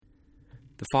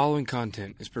The following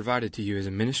content is provided to you as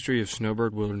a ministry of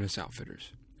Snowbird Wilderness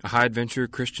Outfitters, a high-adventure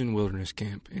Christian wilderness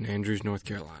camp in Andrews, North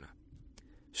Carolina.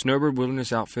 Snowbird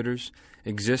Wilderness Outfitters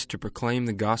exists to proclaim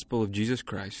the gospel of Jesus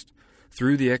Christ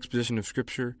through the exposition of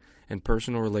Scripture and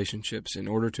personal relationships in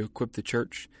order to equip the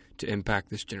church to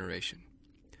impact this generation.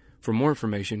 For more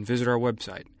information, visit our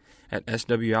website at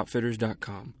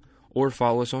swoutfitters.com or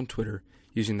follow us on Twitter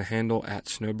using the handle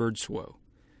 @SnowbirdSwo.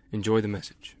 Enjoy the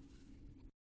message.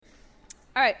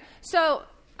 All right, so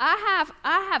I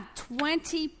have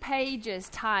 20 pages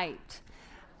typed.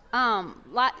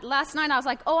 Last night I was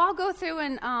like, I'll go through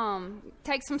and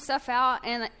take some stuff out,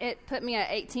 and it put me at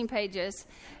 18 pages.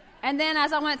 And then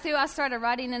as I went through, I started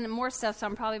writing in more stuff, so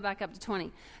I'm probably back up to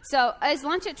 20. So is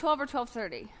lunch at 12 or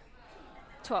 12:30?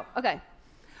 12, okay.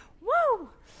 Woo!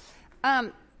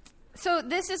 So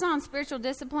this is on spiritual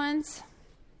disciplines.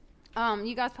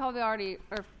 You guys probably already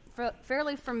are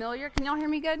fairly familiar. Can y'all hear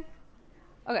me good?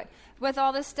 Okay, with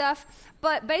all this stuff.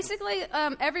 But basically,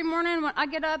 every morning when I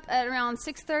get up at around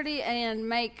 6:30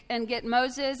 and get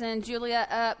Moses and Julia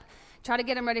up, try to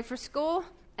get them ready for school.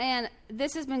 And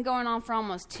this has been going on for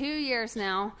almost 2 years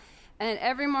now. And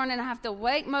every morning I have to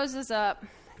wake Moses up,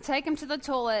 take him to the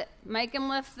toilet, make him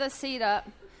lift the seat up,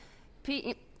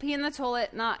 pee in the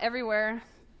toilet, not everywhere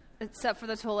except for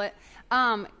the toilet.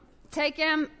 Take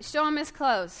him, show him his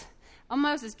clothes. Oh,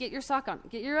 Moses, get your sock on.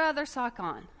 Get your other sock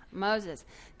on. Moses,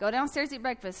 go downstairs, eat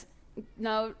breakfast.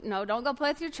 No, don't go play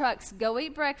with your trucks. Go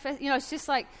eat breakfast. It's just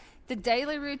like the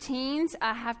daily routines.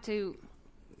 I have to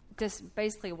just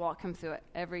basically walk him through it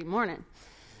every morning.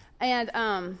 And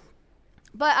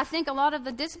but I think a lot of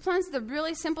the disciplines, the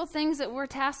really simple things that we're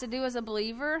tasked to do as a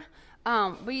believer,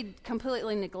 we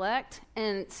completely neglect.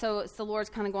 And so it's the Lord's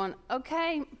kind of going,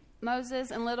 okay,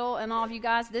 Moses and Little and all of you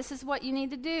guys, this is what you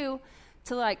need to do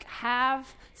to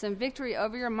have some victory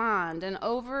over your mind and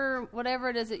over whatever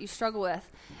it is that you struggle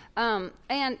with. And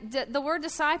the word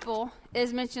disciple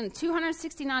is mentioned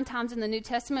 269 times in the New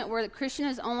Testament, where the Christian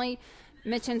is only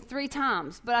mentioned 3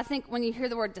 times. But I think when you hear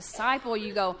the word disciple,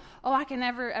 you go, I can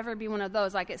never, ever be one of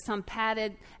those. Like it's some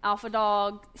padded alpha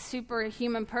dog,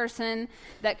 superhuman person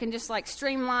that can just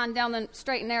streamline down the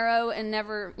straight and narrow and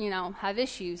never, have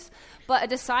issues. But a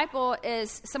disciple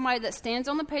is somebody that stands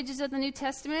on the pages of the New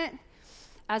Testament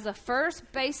as a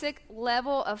first basic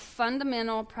level of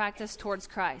fundamental practice towards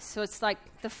Christ. So it's like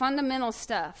the fundamental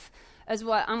stuff is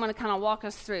what I'm going to kind of walk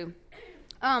us through.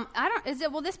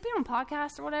 Will this be on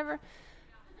podcast or whatever?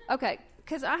 Okay,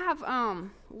 because I have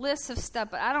lists of stuff,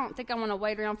 but I don't think I want to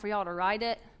wait around for y'all to write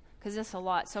it, because it's a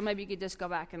lot. So maybe you could just go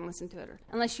back and listen to it.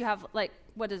 Unless you have,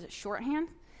 what is it, shorthand?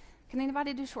 Can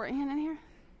anybody do shorthand in here?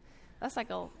 That's like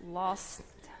a lost.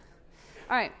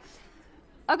 All right.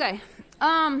 Okay.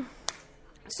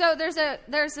 So there's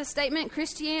a statement: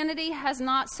 Christianity has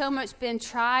not so much been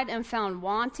tried and found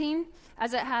wanting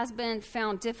as it has been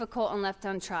found difficult and left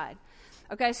untried.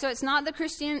 Okay, so it's not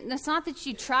that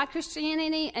you try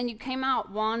Christianity and you came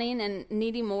out wanting and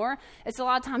needing more. It's a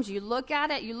lot of times you look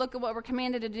at it, you look at what we're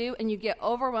commanded to do, and you get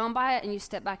overwhelmed by it, and you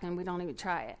step back and we don't even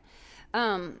try it.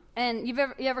 And you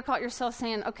ever caught yourself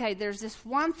saying, okay, there's this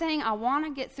one thing, I want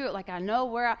to get through it. I know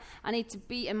where I need to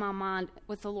be in my mind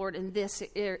with the Lord in this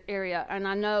area, and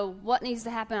I know what needs to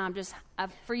happen.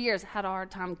 I've for years had a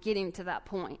hard time getting to that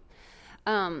point.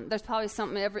 There's probably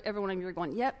something every one of you are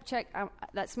going, yep, check,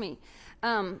 that's me.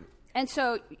 And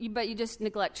so, you just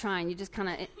neglect trying. You just kind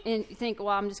of think,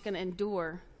 I'm just going to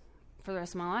endure for the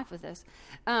rest of my life with this.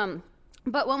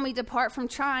 But when we depart from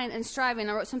trying and striving,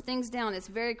 I wrote some things down, it's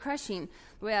very crushing.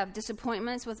 We have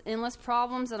disappointments with endless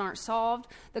problems that aren't solved.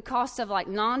 The cost of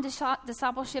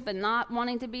non-discipleship and not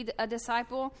wanting to be a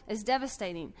disciple is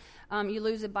devastating. You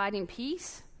lose abiding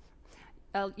peace.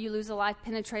 You lose a life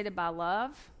penetrated by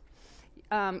love.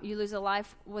 You lose a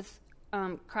life with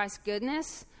Christ's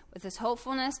goodness, with his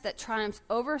hopefulness that triumphs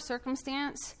over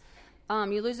circumstance.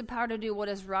 You lose the power to do what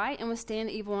is right and withstand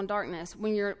evil and darkness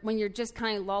when you're just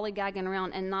kind of lollygagging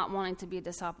around and not wanting to be a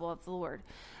disciple of the Lord.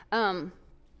 But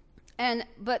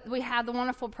we have the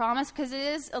wonderful promise, because it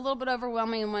is a little bit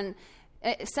overwhelming when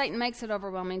Satan makes it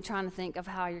overwhelming trying to think of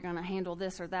how you're going to handle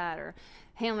this or that, or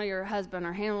handle your husband,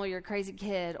 or handle your crazy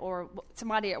kid, or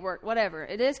somebody at work, whatever.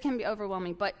 Can be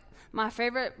overwhelming. But my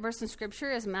favorite verse in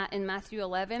Scripture is in Matthew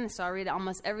 11, so I read it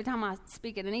almost every time I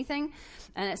speak at anything.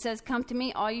 And it says, "Come to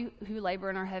me, all you who labor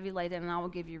and are heavy laden, and I will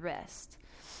give you rest.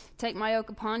 Take my yoke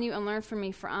upon you and learn from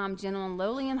me, for I am gentle and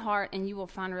lowly in heart, and you will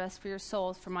find rest for your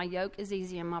souls, for my yoke is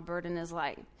easy and my burden is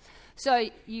light." So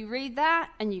you read that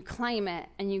and you claim it,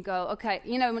 and you go, okay,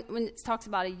 when it talks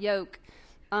about a yoke,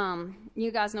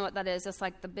 you guys know what that is. It's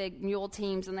like the big mule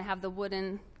teams, and they have the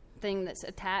wooden thing that's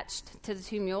attached to the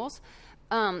 2 mules.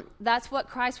 That's what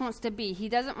Christ wants to be. He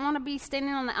doesn't want to be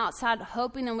standing on the outside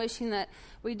hoping and wishing that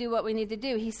we do what we need to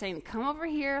do. He's saying, come over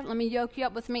here, let me yoke you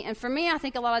up with me. And for me, I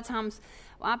think a lot of times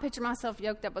when I picture myself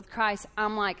yoked up with Christ,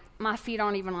 I'm like, my feet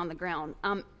aren't even on the ground.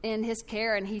 I'm in his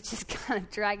care, and he's just kind of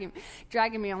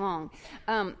dragging me along.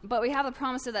 But we have the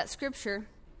promise of that scripture.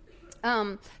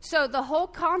 So the whole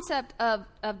concept of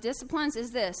disciplines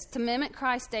is this, to mimic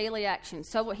Christ's daily action.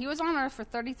 So he was on earth for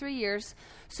 33 years,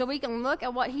 so we can look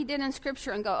at what he did in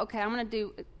Scripture and go, okay, I'm going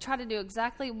to try to do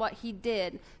exactly what he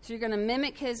did. So you're going to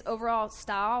mimic his overall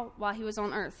style while he was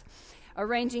on earth,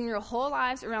 arranging your whole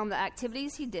lives around the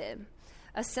activities he did,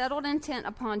 a settled intent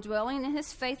upon dwelling in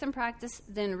his faith and practice,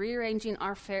 then rearranging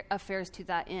our affairs to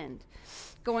that end.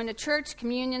 Going to church,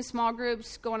 communion, small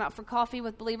groups, going out for coffee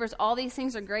with believers, all these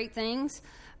things are great things,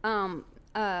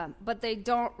 but they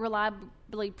don't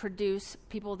reliably produce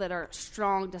people that are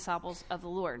strong disciples of the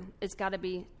Lord. It's got to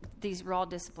be these raw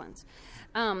disciplines.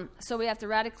 So we have to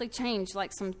radically change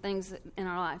like some things in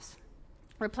our lives,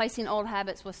 replacing old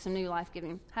habits with some new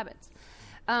life-giving habits.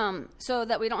 So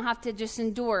that we don't have to just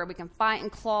endure. We can fight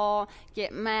and claw,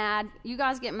 get mad. You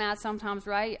guys get mad sometimes,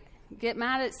 right? Get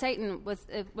mad at Satan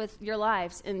with your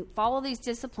lives and follow these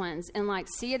disciplines and like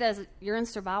see it as you're in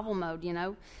survival mode, you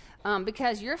know,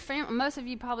 because your most of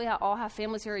you probably all have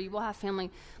families here. Or you will have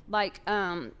family. Like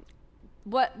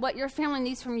what your family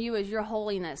needs from you is your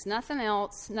holiness, nothing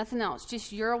else.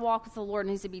 Just your walk with the Lord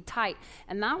needs to be tight,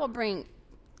 and that will bring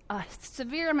a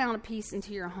severe amount of peace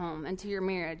into your home, into your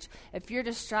marriage. If you're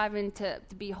just striving to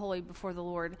be holy before the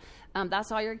Lord, that's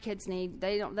all your kids need.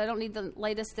 They don't need the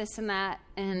latest this and that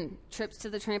and trips to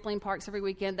the trampoline parks every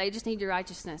weekend. They just need your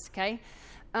righteousness, okay?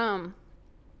 And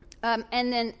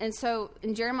so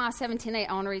in Jeremiah 17:8,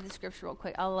 I want to read the scripture real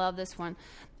quick. I love this one.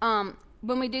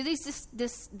 When we do these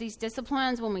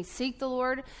disciplines, when we seek the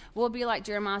Lord, we'll be like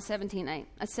Jeremiah 17:8.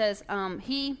 It says,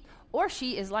 he or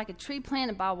she is like a tree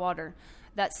planted by water,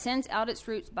 that sends out its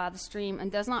roots by the stream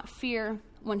and does not fear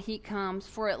when heat comes,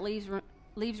 for its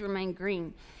leaves remain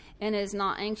green, and is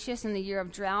not anxious in the year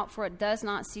of drought, for it does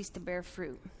not cease to bear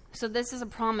fruit. So this is a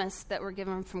promise that we're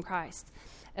given from Christ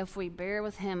if we bear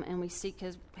with him and we seek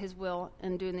his will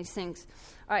in doing these things.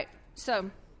 All right,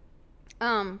 so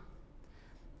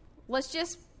let's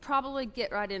just probably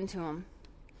get right into them.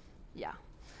 Yeah.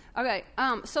 Okay,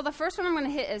 so the first one I'm going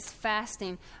to hit is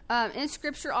fasting. In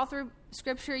Scripture, all through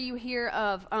Scripture, you hear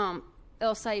of,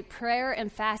 it'll say prayer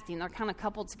and fasting. They're kind of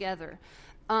coupled together.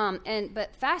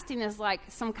 But fasting is like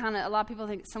a lot of people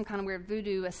think it's some kind of weird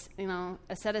voodoo,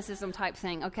 asceticism type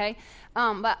thing, okay?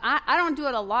 But I don't do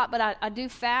it a lot, but I do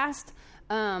fast.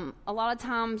 A lot of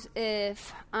times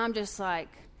if I'm just like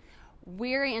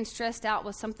weary and stressed out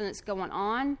with something that's going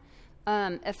on,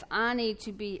 if I need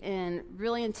to be in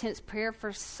really intense prayer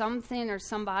for something or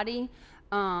somebody,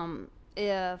 for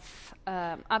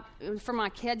my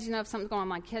kids, if something's going on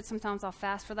with my kids, sometimes I'll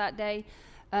fast for that day.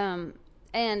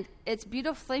 And it's a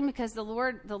beautiful thing because the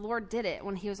Lord did it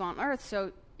when he was on earth.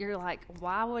 So you're like,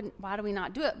 why do we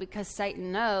not do it? Because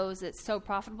Satan knows it's so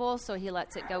profitable, so he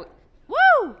lets it go,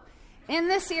 woo, in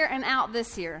this year and out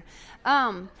this year.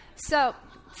 So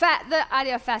the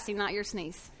idea of fasting, not your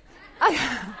sneeze.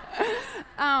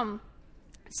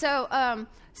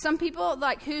 Some people,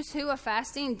 like who's who of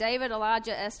fasting: David,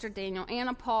 Elijah, Esther, Daniel,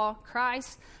 Anna, Paul,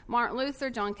 Christ, Martin Luther,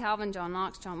 John Calvin, John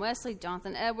Knox, John Wesley,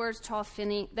 Jonathan Edwards, Charles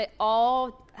Finney. They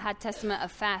all had testament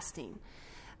of fasting.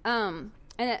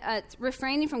 It's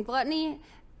refraining from gluttony,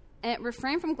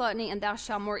 refrain from gluttony, and thou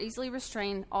shalt more easily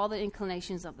restrain all the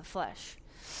inclinations of the flesh.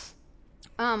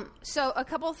 So a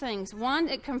couple of things. One,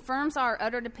 it confirms our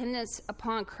utter dependence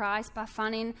upon Christ by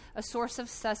finding a source of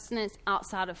sustenance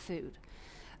outside of food.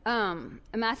 In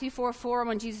Matthew 4:4,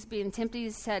 when Jesus being tempted, he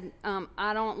said,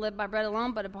 I don't live by bread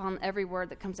alone, but upon every word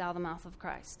that comes out of the mouth of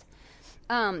Christ.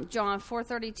 John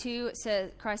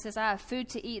 4:32, Christ says, I have food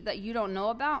to eat that you don't know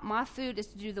about. My food is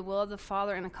to do the will of the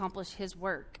Father and accomplish his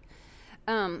work.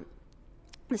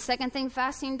 The second thing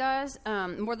fasting does,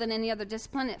 more than any other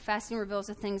discipline, fasting reveals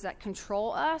the things that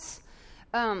control us.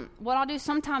 What I'll do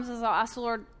sometimes is I'll ask the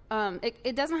Lord,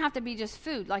 it doesn't have to be just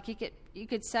food. Like you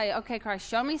could say, okay, Christ,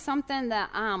 show me something that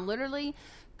I'm literally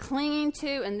clinging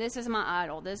to, and this is my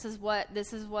idol. This is what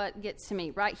gets to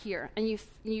me right here. And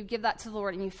you give that to the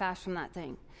Lord and you fast from that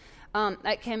thing.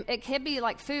 It could be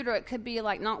like food, or it could be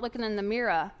like not looking in the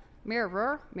mirror.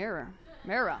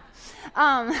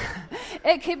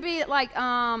 It could be like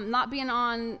not being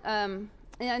on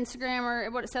Instagram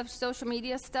or social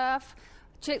media stuff,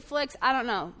 chick flicks. I don't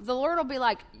know. The Lord will be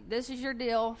like, this is your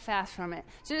deal, fast from it.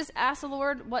 So just ask the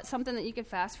Lord what's something that you could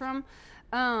fast from.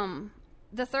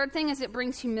 The third thing is it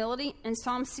brings humility. In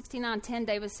Psalm 69:10,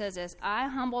 David says this, I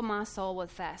humble my soul with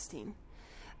fasting.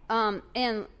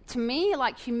 And to me,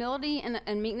 like humility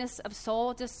and meekness of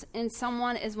soul just in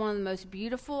someone is one of the most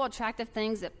beautiful, attractive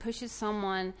things that pushes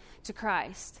someone to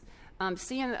Christ.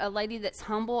 Seeing a lady that's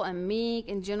humble and meek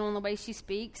and gentle in the way she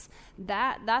speaks,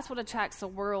 that's what attracts the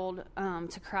world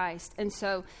to Christ. And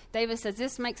so David says,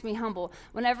 this makes me humble.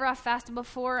 Whenever I fasted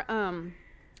before,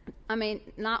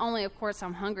 not only, of course,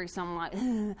 I'm hungry, so I'm like,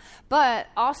 but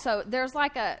also there's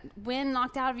like a wind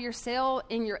knocked out of your sail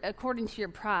according to your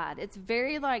pride. It's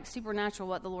very like supernatural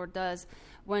what the Lord does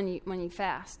when you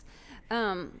fast.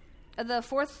 The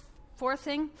fourth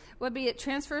thing would be it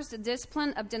transfers the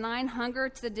discipline of denying hunger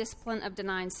to the discipline of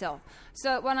denying self.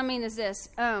 So what I mean is this: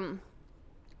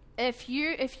 if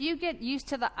you get used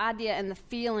to the idea and the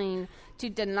feeling to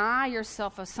deny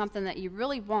yourself of something that you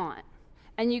really want.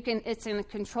 And it's in a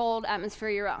controlled atmosphere.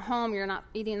 You're at home. You're not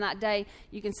eating that day.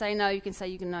 You can say no. You can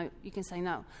say no.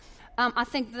 I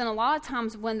think then a lot of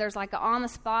times when there's like an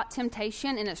on-the-spot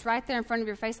temptation and it's right there in front of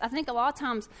your face, I think a lot of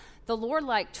times the Lord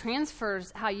like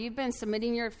transfers how you've been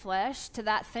submitting your flesh to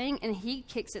that thing, and He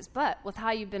kicks its butt with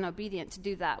how you've been obedient to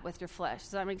do that with your flesh.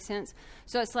 Does that make sense?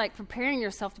 So it's like preparing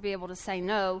yourself to be able to say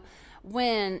no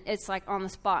when it's like on the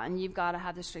spot, and you've got to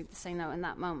have the strength to say no in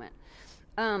that moment.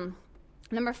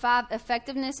 Number 5,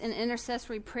 effectiveness in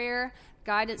intercessory prayer,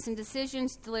 guidance and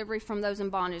decisions, delivery from those in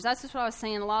bondage. That's just what I was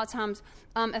saying. A lot of times,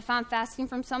 if I'm fasting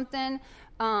from something,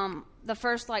 the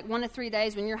first 1 to 3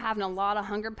 days when you're having a lot of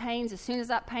hunger pains, as soon as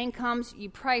that pain comes, you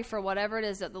pray for whatever it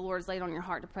is that the Lord's laid on your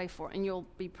heart to pray for, and you'll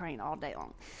be praying all day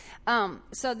long.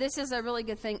 So this is a really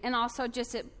good thing. And also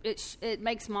just it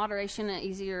makes moderation an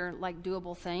easier,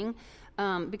 doable thing.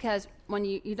 Because when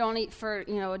you don't eat for,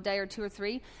 a day or 2 or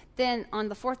 3, then on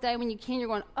the 4th day when you can, you're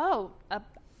going,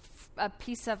 a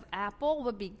piece of apple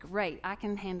would be great. I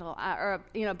can handle, or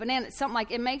banana, something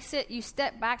like it makes it, you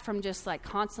step back from just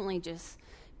constantly just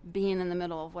being in the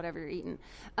middle of whatever you're eating.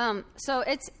 So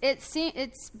it's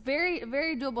very,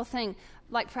 very doable thing.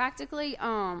 Practically,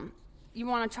 you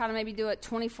want to try to maybe do it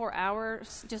 24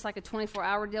 hours, just like a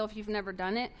 24-hour deal if you've never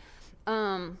done it.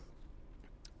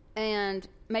 And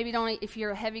maybe if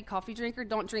you're a heavy coffee drinker,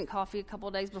 don't drink coffee a couple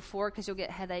of days before because you'll get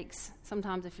headaches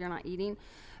sometimes if you're not eating.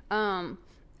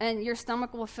 And your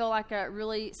stomach will feel like a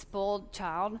really spoiled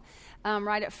child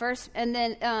right at first. And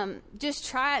then just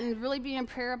try it and really be in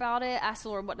prayer about it. Ask the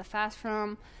Lord what to fast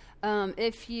from.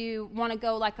 If you want to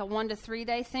go a 1 to 3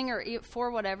 day thing or eat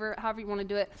 4, whatever, however you want to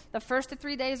do it, the first to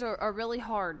 3 days are really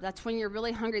hard. That's when you're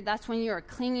really hungry. That's when you are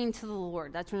clinging to the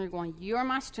Lord. That's when you're going, you're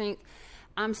my strength.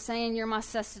 I'm saying you're my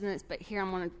sustenance, but here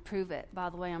I'm going to prove it. By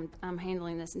the way, I'm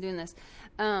handling this and doing this.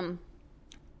 The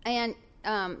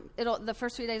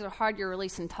first 3 days are hard. You're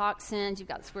releasing toxins. You've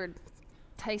got this weird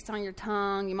taste on your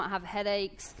tongue. You might have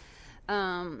headaches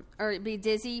or be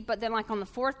dizzy. But then on the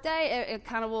 4th day, it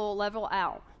kind of will level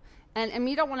out. And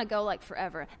you don't want to go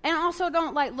forever. And also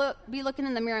don't be looking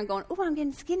in the mirror and going, oh, I'm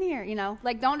getting skinnier,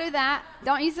 don't do that.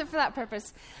 Don't use it for that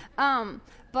purpose.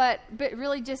 But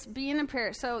really just being in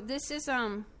prayer. So this is,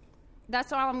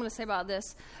 that's all I'm going to say about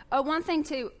this. One thing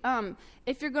too,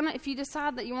 if you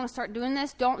decide that you want to start doing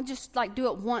this, don't just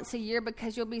do it once a year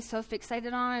because you'll be so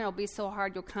fixated on it. It'll be so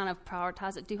hard. You'll kind of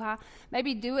prioritize it too high.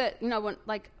 Maybe do it,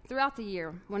 throughout the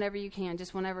year, whenever you can,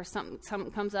 just whenever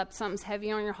something comes up, something's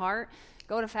heavy on your heart.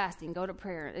 Go to fasting, go to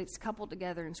prayer. It's coupled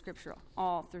together in Scripture,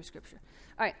 all through Scripture.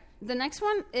 All right, the next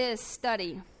one is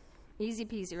study. Easy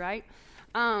peasy, right?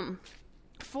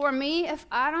 For me, if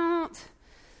I don't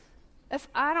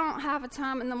have a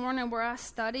time in the morning where I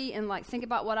study and think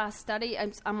about what I study,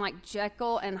 I'm like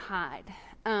Jekyll and Hyde.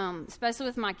 Especially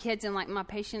with my kids and my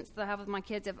patience that I have with my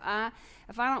kids. If I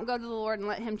don't go to the Lord and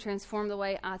let Him transform the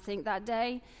way I think that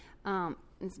day,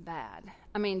 it's bad.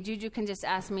 I mean, Juju can just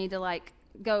ask me to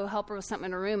go help her with something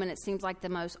in her room, and it seems like the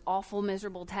most awful,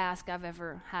 miserable task I've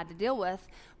ever had to deal with.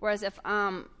 Whereas if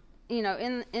I'm,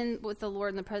 in with the Lord,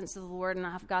 in the presence of the Lord, and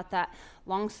I've got that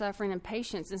long-suffering and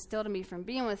patience instilled in me from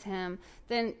being with Him,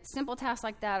 then simple tasks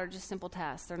like that are just simple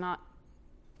tasks. They're not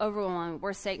overwhelming,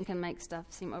 where Satan can make stuff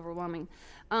seem overwhelming.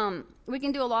 We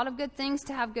can do a lot of good things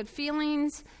to have good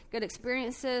feelings, good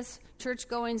experiences, church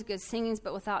goings, good singings,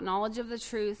 but without knowledge of the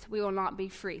truth, we will not be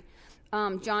free.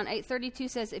 John 8:32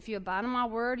 says, if you abide in my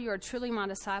word, you are truly my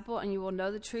disciple, and you will know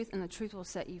the truth, and the truth will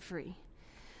set you free.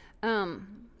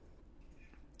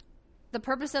 The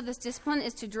purpose of this discipline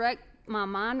is to direct my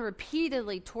mind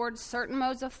repeatedly towards certain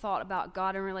modes of thought about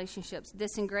God and relationships.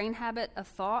 This ingrained habit of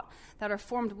thought that are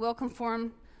formed will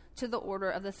conform to the order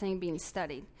of the thing being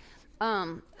studied.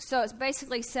 So it's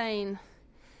basically saying,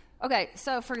 Okay,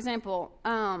 so for example,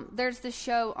 there's this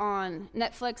show on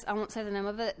Netflix, I won't say the name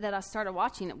of it, that I started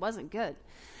watching. It wasn't good.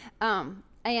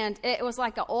 And it was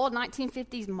like an old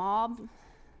 1950s mob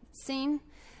scene.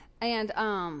 And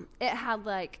it had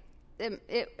like,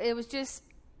 it was just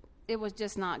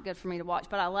not good for me to watch,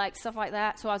 but I like stuff like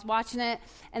that. So I was watching it,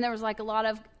 and there was like a lot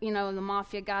of, the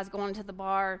mafia guys going to the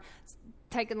bar,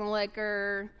 taking the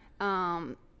liquor,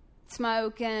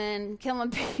 smoking,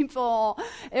 killing people.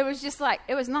 It was just like,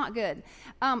 it was not good.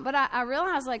 But I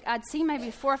realized like I'd seen maybe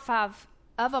 4 or 5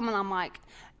 of them, and I'm like,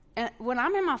 when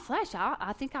I'm in my flesh,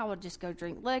 I think I would just go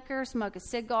drink liquor, smoke a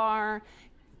cigar,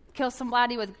 kill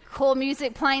somebody with cool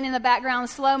music playing in the background,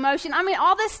 slow motion. I mean,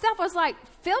 all this stuff was like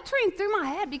filtering through my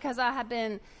head because I had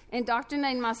been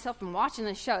indoctrinating myself and watching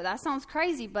this show. That sounds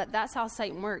crazy, but that's how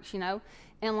Satan works, in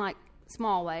like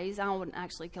small ways. I wouldn't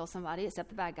actually kill somebody except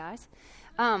the bad guys.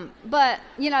 But,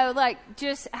 like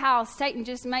just how Satan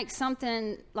just makes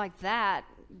something like that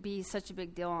be such a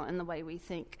big deal in the way we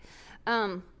think.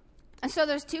 And so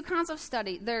there's 2 kinds of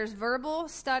study. There's verbal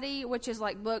study, which is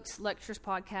like books, lectures,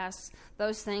 podcasts,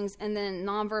 those things, and then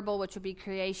nonverbal, which would be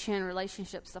creation,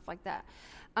 relationships, stuff like that.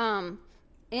 In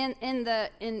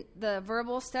the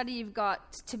verbal study, you've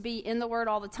got to be in the Word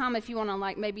all the time. If you want to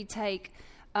like maybe take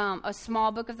a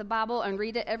small book of the Bible and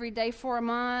read it every day for a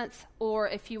month, or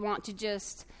if you want to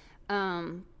just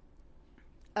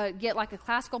get like a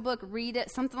classical book, read it,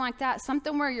 something like that,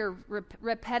 something where you're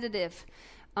repetitive.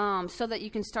 So that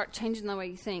you can start changing the way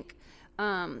you think,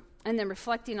 and then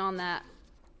reflecting on that.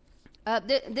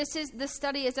 This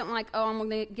study isn't like, I'm going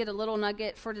to get a little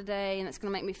nugget for today and it's going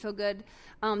to make me feel good.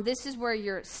 This is where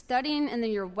you're studying and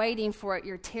then you're waiting for it.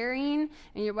 You're tarrying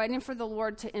and you're waiting for the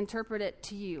Lord to interpret it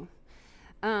to you.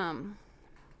 And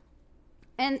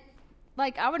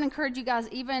like I would encourage you guys,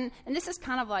 and this is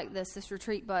kind of like this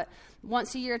retreat, but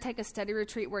once a year take a study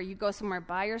retreat where you go somewhere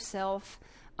by yourself.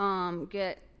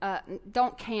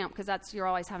 Don't camp because you're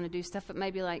always having to do stuff, but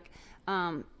maybe like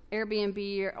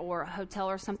Airbnb or a hotel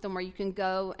or something where you can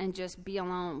go and just be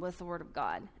alone with the Word of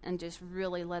God and just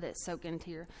really let it soak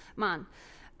into your mind.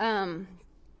 And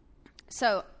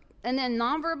then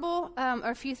nonverbal are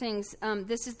a few things.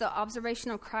 This is the observation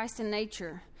of Christ in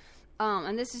nature.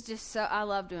 And this is just I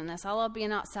love doing this. I love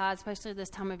being outside, especially this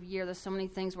time of year. There's so many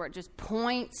things where it just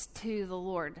points to the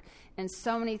Lord and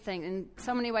so many things. In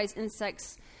so many ways,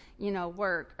 insects,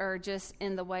 work, or just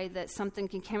in the way that something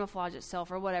can camouflage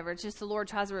itself or whatever. It's just the Lord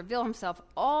tries to reveal himself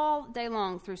all day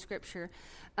long through Scripture.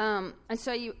 And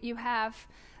so you have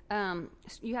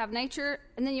nature,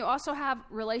 and then you also have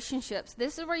relationships.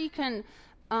 This is where you can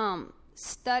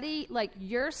study like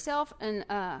yourself, and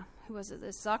who was it?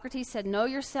 Socrates said, know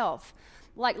yourself.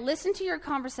 Like listen to your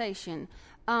conversation.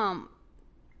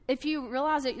 If you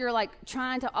realize that you're like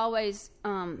trying to always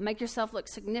make yourself look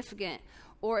significant,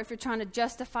 or if you're trying to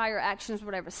justify your actions or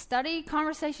whatever, study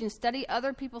conversation, study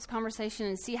other people's conversation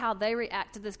and see how they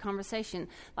react to this conversation.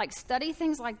 Like study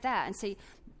things like that and see,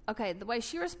 okay, the way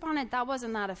she responded, that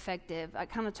wasn't that effective. I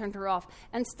kind of turned her off.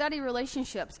 And study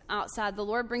relationships outside. The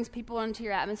Lord brings people into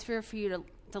your atmosphere for you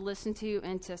to listen to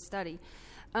and to study.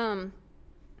 Okay,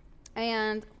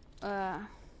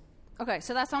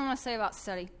 so that's all I'm going to say about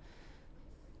study.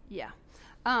 Yeah.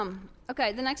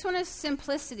 Okay, the next one is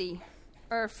simplicity.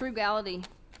 Or frugality.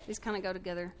 These kind of go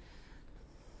together.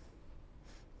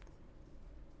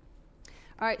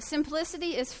 All right,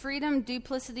 simplicity is freedom,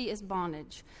 duplicity is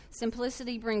bondage.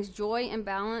 Simplicity brings joy and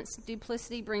balance,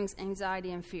 duplicity brings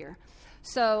anxiety and fear.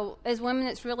 So as women,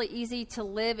 it's really easy to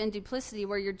live in duplicity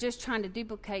where you're just trying to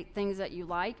duplicate things that you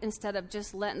like instead of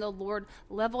just letting the Lord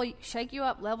shake you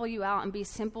up, level you out, and be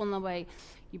simple in the way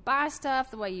you buy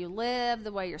stuff, the way you live,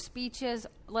 the way your speech is.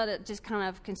 Let it just kind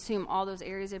of consume all those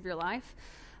areas of your life.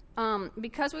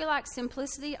 Because we lack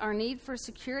simplicity, our need for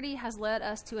security has led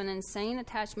us to an insane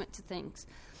attachment to things.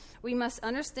 We must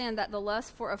understand that the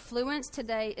lust for affluence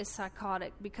today is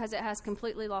psychotic because it has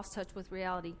completely lost touch with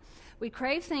reality. We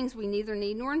crave things we neither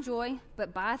need nor enjoy,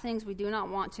 but buy things we do not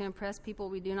want to impress people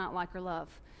we do not like or love.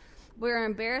 We are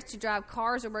embarrassed to drive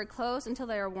cars or wear clothes until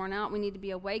they are worn out. We need to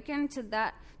be awakened to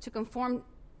that to conform.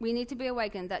 We need to be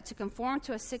awakened that to conform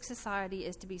to a sick society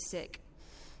is to be sick.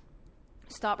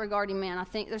 Stop regarding man. I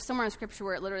think there's somewhere in Scripture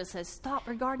where it literally says, stop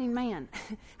regarding man.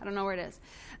 I don't know where it is.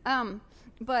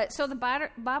 But so the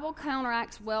Bible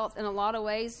counteracts wealth in a lot of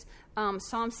ways.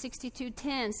 Psalm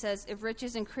 62:10 says, if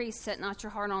riches increase, set not your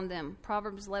heart on them.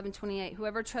 Proverbs 11:28,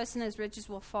 whoever trusts in his riches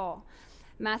will fall.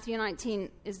 Matthew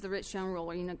 19 is the rich young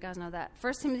ruler. You guys know that.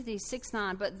 1 Timothy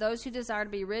 6:9, but those who desire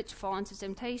to be rich fall into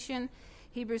temptation.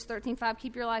 Hebrews 13:5,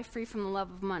 keep your life free from the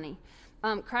love of money.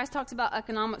 Christ talks about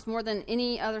economics more than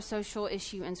any other social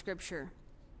issue in Scripture.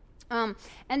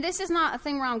 And this is not a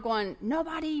thing where I'm going,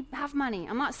 nobody have money.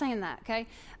 I'm not saying that, okay?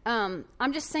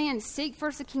 I'm just saying seek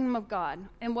first the kingdom of God.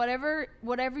 And whatever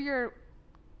you're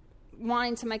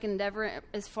wanting to make an endeavor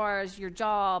as far as your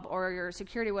job or your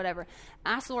security, whatever,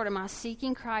 ask the Lord, am I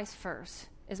seeking Christ first?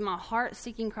 Is my heart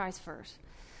seeking Christ first?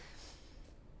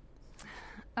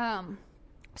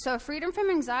 So freedom from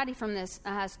anxiety from this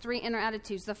has 3 inner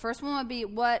attitudes. The first one would be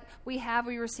what we have,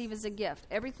 we receive as a gift.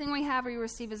 Everything we have, we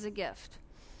receive as a gift.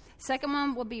 Second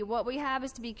one will be what we have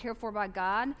is to be cared for by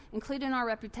God, including our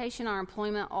reputation, our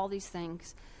employment, all these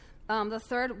things. The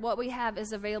third, what we have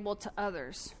is available to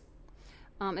others.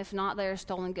 If not, they are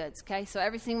stolen goods, okay? So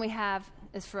everything we have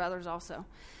is for others also.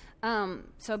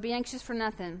 So be anxious for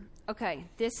nothing. Okay,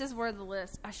 this is where the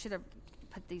list, I should have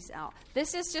put these out.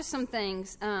 This is just some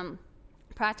things.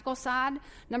 Practical side,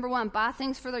 number 1, buy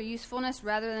things for their usefulness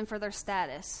rather than for their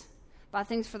status. Buy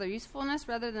things for their usefulness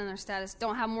rather than their status.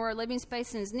 Don't have more living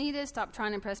space than is needed. Stop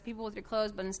trying to impress people with your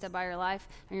clothes, but instead by your life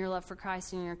and your love for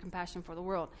Christ and your compassion for the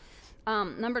world.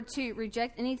 Number 2,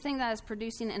 reject anything that is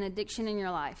producing an addiction in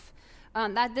your life.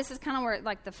 This is kind of where,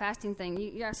 like the fasting thing,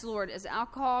 you ask the Lord, is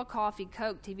alcohol, coffee,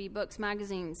 Coke, TV, books,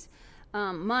 magazines,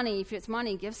 money? If it's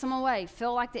money, give some away.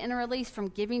 Feel like the inner release from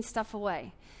giving stuff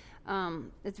away.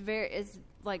 It's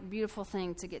like beautiful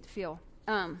thing to get to feel.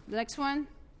 The next one,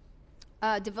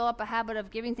 develop a habit of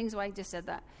giving things away. I just said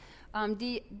that.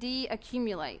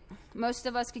 De-accumulate. Most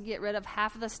of us could get rid of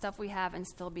half of the stuff we have and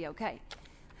still be okay.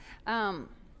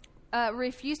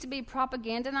 Refuse to be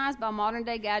propagandized by modern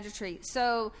day gadgetry.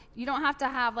 So you don't have to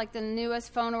have like the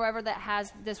newest phone or whatever that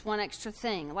has this one extra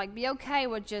thing. Like be okay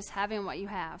with just having what you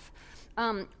have.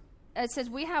 It says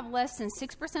we have less than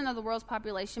 6% of the world's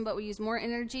population, but we use more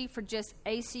energy for just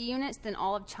AC units than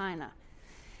all of China.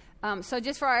 So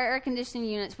just for our air conditioning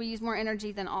units, we use more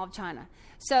energy than all of China.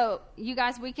 So you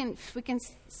guys, we can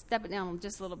step it down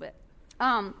just a little bit.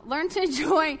 Learn to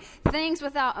enjoy things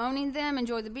without owning them.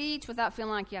 Enjoy the beach without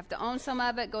feeling like you have to own some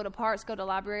of it. Go to parks, go to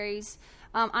libraries.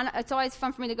 It's always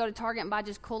fun for me to go to Target and buy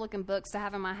just cool-looking books to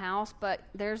have in my house, but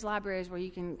there's libraries where you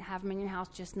can have them in your house,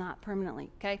 just not permanently,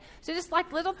 okay? So just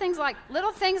like little things like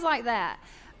that.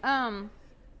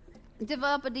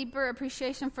 Develop a deeper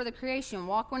appreciation for the creation.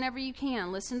 Walk whenever you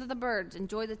can. Listen to the birds.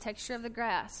 Enjoy the texture of the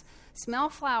grass. Smell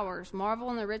flowers. Marvel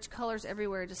in the rich colors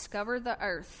everywhere. Discover the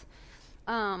earth.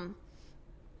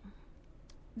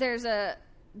 There's a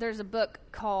book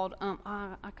called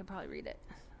I could probably read it.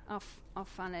 I'll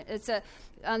find it.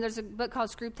 There's a book called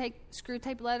Screw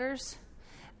Tape Letters,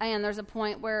 and there's a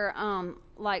point where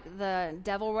like the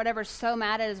devil or whatever is so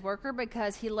mad at his worker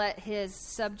because he let his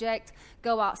subject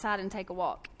go outside and take a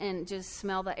walk and just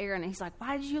smell the air, and he's like,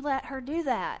 why did you let her do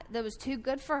that? That was too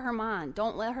good for her mind.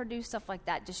 Don't let her do stuff like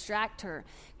that. Distract her.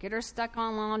 Get her stuck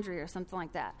on laundry or something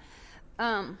like that.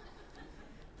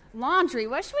 Laundry,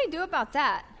 what should we do about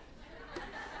that?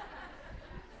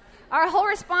 Our whole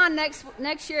response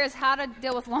next year is how to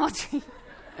deal with laundry.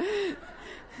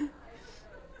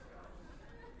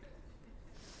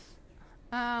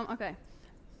 Okay.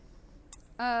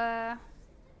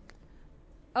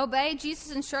 Obey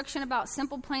Jesus' instruction about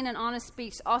simple, plain, and honest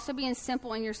speech. Also being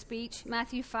simple in your speech.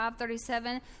 Matthew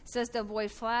 5:37 says to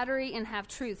avoid flattery and have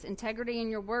truth, integrity in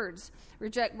your words.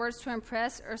 Reject words to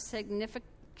impress or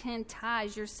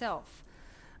significantise yourself.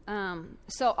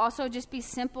 So also just be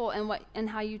simple in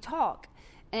how you talk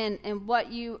and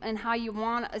how you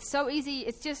want. It's so easy.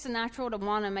 It's just natural to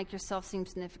want to make yourself seem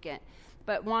significant,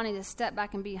 but wanting to step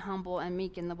back and be humble and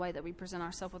meek in the way that we present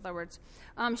ourselves with our words.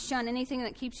 Shun anything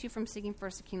that keeps you from seeking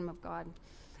first the kingdom of God.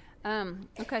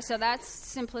 Okay, so that's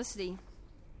simplicity.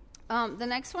 The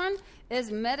next one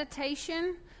is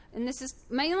meditation, and this is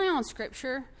mainly on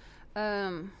Scripture.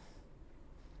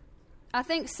 I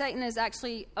think Satan is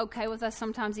actually okay with us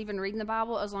sometimes even reading the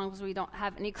Bible as long as we don't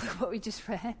have any clue what we just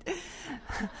read,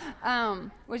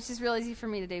 which is real easy for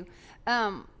me to do.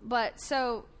 But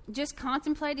so just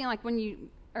contemplating, like when you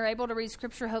are able to read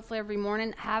Scripture, hopefully every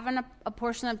morning, having a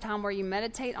portion of time where you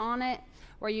meditate on it,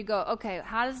 where you go, okay,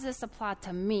 how does this apply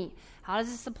to me? How does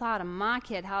this apply to my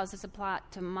kid? How does this apply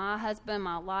to my husband,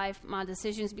 my life, my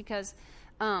decisions? Because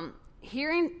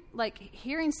hearing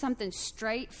something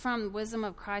straight from the wisdom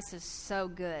of Christ is so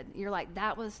good. You're like,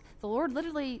 that was the Lord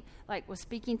literally was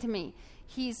speaking to me.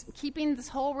 He's keeping this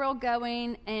whole world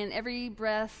going, and every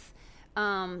breath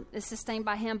is sustained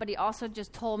by Him, but He also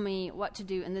just told me what to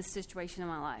do in this situation in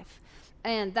my life.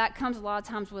 And that comes a lot of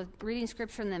times with reading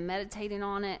Scripture and then meditating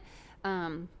on it.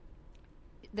 The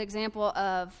example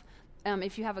of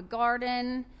if you have a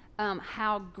garden,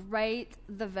 how great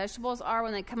the vegetables are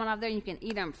when they come out of there. You can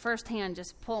eat them firsthand.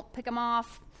 Just pick them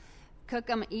off, cook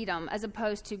them, eat them, as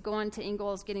opposed to going to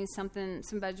Ingles, getting some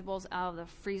vegetables out of the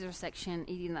freezer section,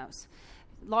 eating those.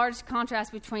 Large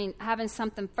contrast between having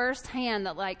something firsthand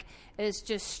that like is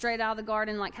just straight out of the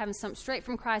garden, like having something straight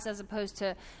from Christ, as opposed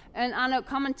to, and I know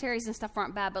commentaries and stuff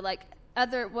aren't bad, but like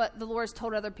what the Lord's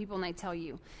told other people and they tell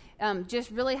you.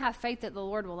 Just really have faith that the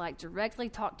Lord will like directly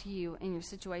talk to you in your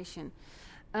situation.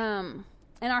 In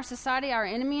our society, our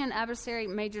enemy and adversary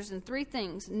majors in three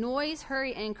things: noise,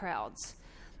 hurry, and crowds.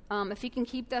 If he can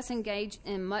keep us engaged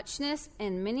in muchness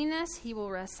and manyness, he will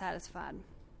rest satisfied.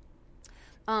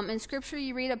 In Scripture,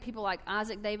 you read of people like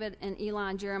Isaac, David, and Eli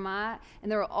and Jeremiah,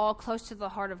 and they were all close to the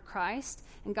heart of Christ,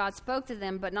 and God spoke to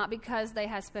them, but not because they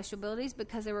had special abilities,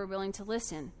 because they were willing to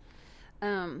listen.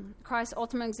 Christ's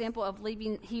ultimate example of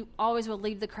leaving, he always would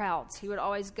leave the crowds. He would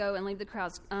always go and leave the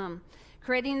crowds,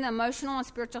 creating the emotional and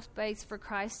spiritual space for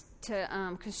Christ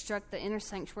to construct the inner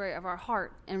sanctuary of our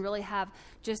heart and really have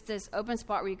just this open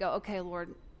spot where you go, okay,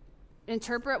 Lord,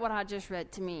 interpret what I just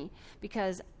read to me,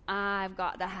 because I've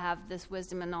got to have this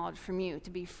wisdom and knowledge from you to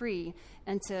be free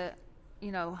and to,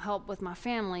 help with my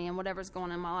family and whatever's going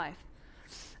on in my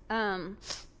life.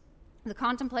 The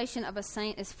contemplation of a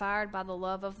saint is fired by the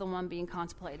love of the one being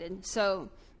contemplated. So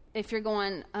if you're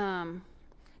going,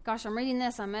 gosh, I'm reading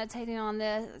this, I'm meditating on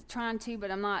this, trying to, but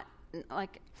I'm not,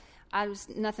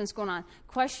 nothing's going on.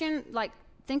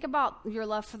 Think about your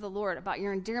love for the Lord, about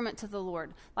your endearment to the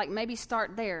Lord. Like maybe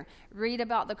start there. Read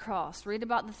about the cross. Read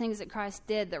about the things that Christ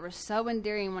did that were so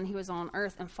endearing when he was on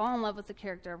earth, and fall in love with the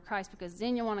character of Christ, because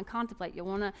then you'll want to contemplate. You'll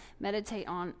want to meditate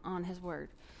on his word.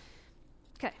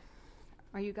 Okay.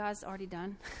 Are you guys already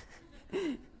done?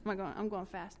 I'm going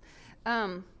fast.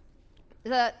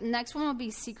 The next one will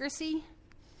be secrecy.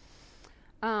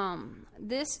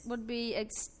 This would be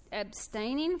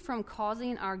abstaining from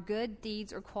causing our good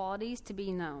deeds or qualities to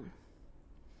be known.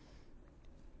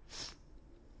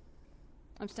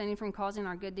 Abstaining from causing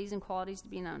our good deeds and qualities to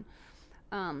be known.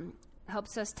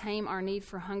 Helps us tame our need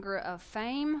for hunger or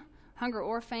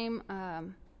fame.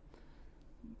 And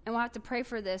we'll have to pray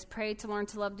for this. Pray to learn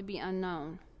to love to be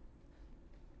unknown.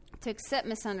 To accept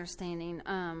misunderstanding.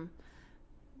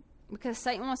 Because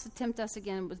Satan wants to tempt us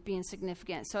again with being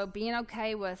significant. So being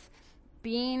okay with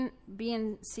being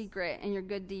secret in your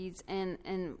good deeds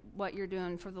and what you're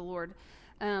doing for the Lord.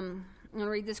 I'm going to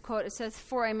read this quote. It says,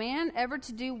 "For a man ever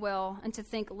to do well and to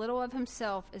think little of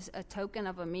himself is a token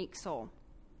of a meek soul.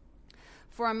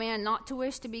 For a man not to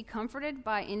wish to be comforted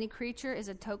by any creature is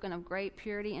a token of great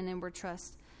purity and inward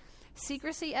trust.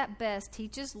 Secrecy at best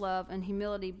teaches love and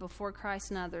humility before Christ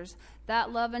and others.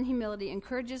 That love and humility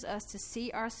encourages us to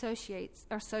see our associates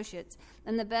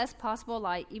in the best possible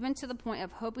light, even to the point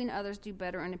of hoping others do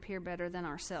better and appear better than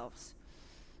ourselves."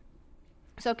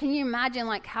 So can you imagine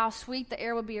like how sweet the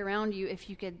air would be around you if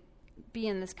you could be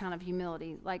in this kind of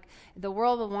humility? Like the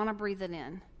world would want to breathe it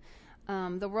in.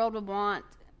 The world would want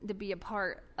to be a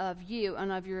part of you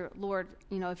and of your Lord,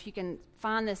 if you can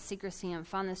find this secrecy and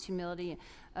find this humility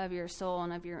of your soul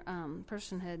and of your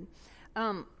personhood.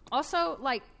 Also,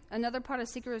 like another part of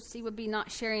secrecy would be not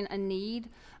sharing a need.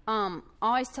 I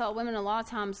always tell women a lot of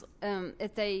times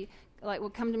if they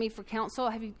would come to me for counsel,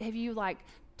 have you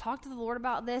talked to the Lord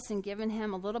about this and given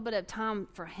him a little bit of time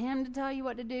for him to tell you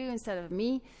what to do instead of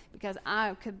me, because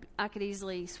I could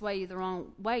easily sway you the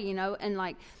wrong way,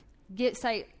 and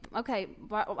say, okay,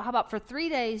 how about for 3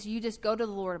 days you just go to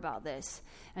the Lord about this,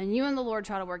 and you and the Lord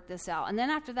try to work this out. And then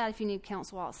after that, if you need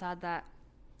counsel outside that,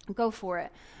 go for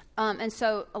it. And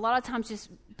so a lot of times just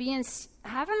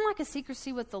having a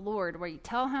secrecy with the Lord where you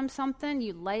tell him something,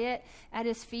 you lay it at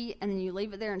his feet, and then you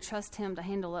leave it there and trust him to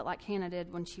handle it like Hannah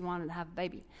did when she wanted to have a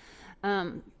baby.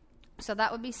 So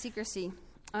that would be secrecy.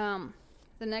 The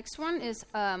next one is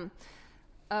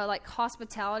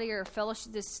hospitality or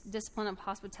fellowship, this discipline of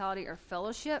hospitality or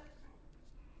fellowship.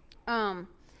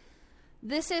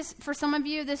 This is, for some of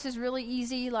you, this is really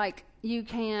easy. You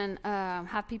can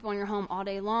have people in your home all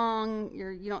day long.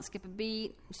 You don't skip a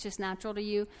beat. It's just natural to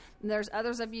you. And there's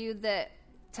others of you that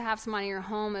to have somebody in your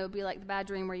home, it would be like the bad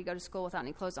dream where you go to school without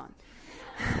any clothes on.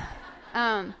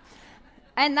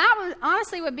 And that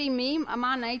would be me.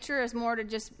 My nature is more to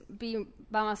just be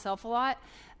by myself a lot.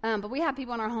 But we have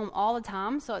people in our home all the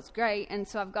time, so it's great. And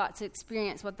so I've got to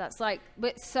experience what that's like.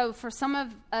 But so for some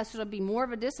of us, it'll be more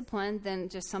of a discipline than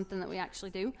just something that we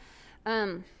actually do.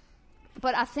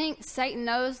 But I think Satan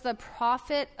knows the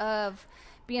profit of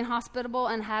being hospitable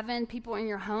and having people in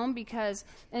your home, because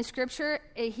in Scripture,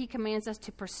 he commands us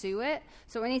to pursue it.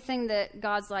 So anything that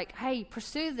God's like, hey,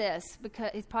 pursue this,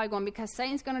 because he's probably going, because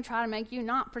Satan's going to try to make you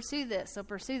not pursue this, so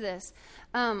pursue this.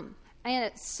 And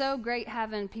it's so great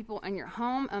having people in your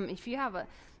home. If you have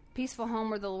peaceful home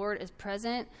where the Lord is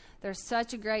present. There's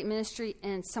such a great ministry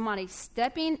in somebody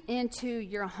stepping into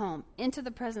your home, into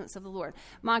the presence of the Lord.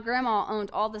 My grandma owned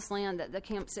all this land that the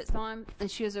camp sits on, and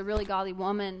she was a really godly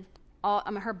woman.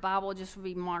 Her Bible just would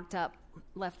be marked up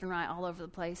left and right all over the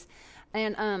place.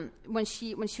 And when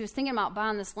she was thinking about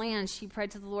buying this land, she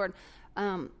prayed to the Lord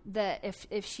that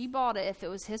if she bought it, if it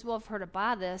was His will for her to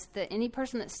buy this, that any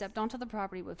person that stepped onto the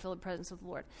property would feel the presence of the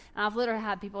Lord. And I've literally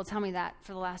had people tell me that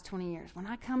for the last 20 years. When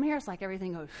I come here, it's like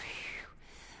everything goes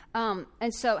whew.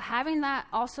 And so having that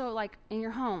also like in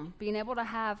your home, being able to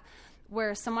have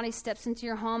where somebody steps into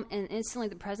your home and instantly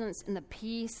the presence and the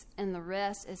peace and the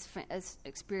rest is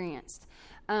experienced.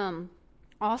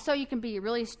 Also, you can be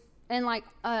really, and like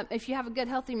if you have a good,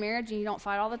 healthy marriage and you don't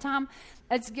fight all the time,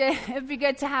 it's good. It'd be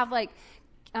good to have like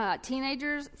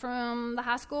teenagers from the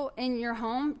high school in your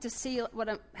home to see what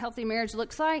a healthy marriage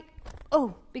looks like.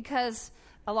 Oh, because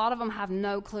a lot of them have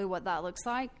no clue what that looks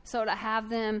like. So to have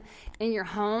them in your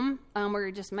home where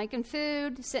you're just making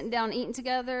food, sitting down, eating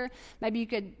together, maybe you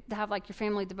could have like your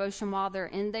family devotion while they're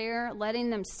in there, letting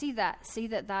them see that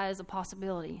is a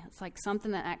possibility. It's like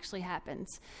something that actually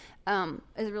happens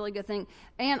is a really good thing.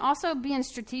 And also being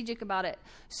strategic about it.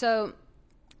 So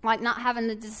like not having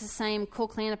just the same cool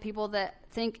clan of people that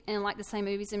think and like the same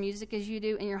movies and music as you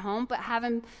do in your home, but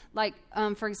having like,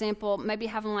 for example, maybe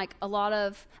having like a lot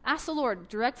of, ask the Lord,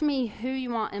 direct me who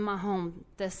you want in my home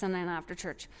this Sunday night after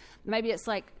church. Maybe it's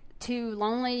like 2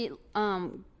 lonely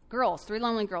girls, 3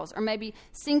 lonely girls, or maybe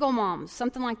single moms,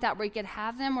 something like that where you could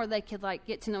have them where they could like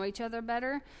get to know each other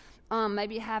better.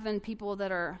 Maybe having people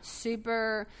that are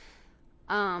super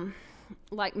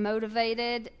like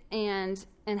motivated and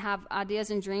have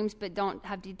ideas and dreams but don't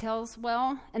have details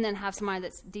well, and then have somebody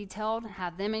that's detailed,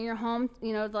 have them in your home,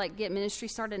 to like get ministry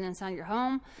started inside your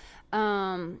home.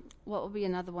 What would be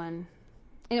another one?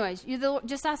 Anyways,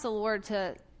 just ask the Lord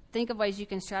to think of ways you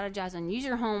can strategize and use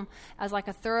your home as like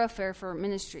a thoroughfare for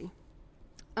ministry.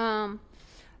 The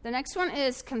next one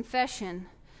is confession.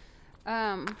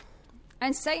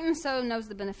 And Satan so knows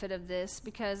the benefit of this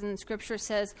because in Scripture it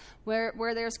says where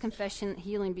there's confession,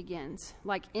 healing begins.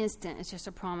 Like instant. It's just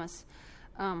a promise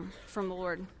from the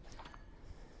Lord.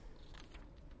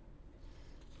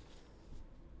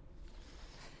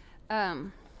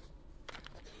 And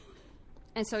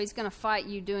so he's going to fight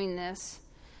you doing this.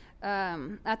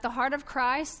 At the heart of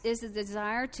Christ is the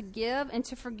desire to give and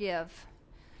to forgive.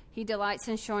 He delights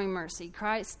in showing mercy.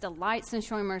 Christ delights in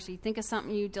showing mercy. Think of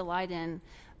something you delight in.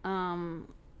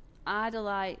 I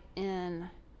delight in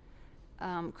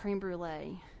creme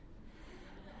brulee.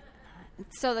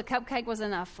 So the cupcake was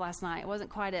enough last night. It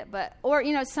wasn't quite it, but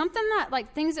something that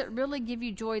like things that really give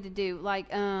you joy to do.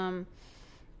 Like I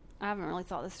haven't really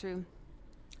thought this through.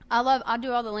 I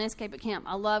do all the landscape at camp.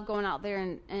 I love going out there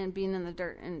and being in the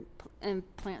dirt and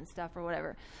planting stuff or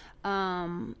whatever.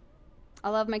 I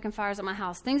love making fires at my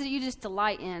house. Things that you just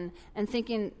delight in and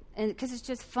thinking, and because it's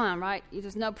just fun, right?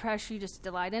 There's no pressure. You just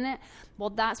delight in it.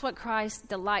 Well, that's what Christ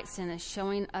delights in, is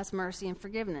showing us mercy and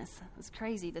forgiveness. It's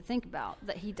crazy to think about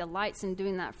that He delights in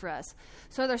doing that for us.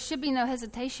 So there should be no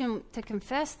hesitation to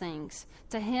confess things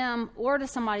to Him or to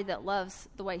somebody that loves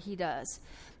the way He does.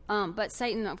 But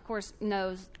Satan, of course,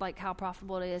 knows like how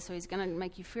profitable it is, so he's going to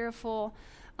make you fearful.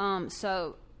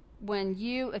 So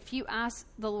if you ask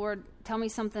the Lord, tell me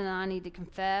something that I need to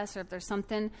confess, or if there's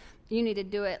something, you need to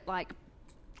do it like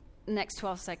next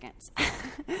 12 seconds.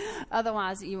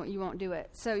 Otherwise, you won't do it.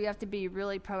 So you have to be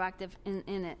really proactive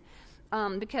in it.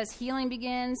 Because healing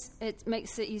begins, it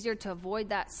makes it easier to avoid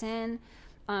that sin.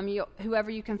 Whoever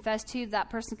you confess to, that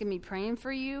person can be praying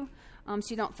for you, so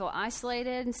you don't feel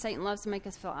isolated. Satan loves to make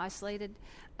us feel isolated.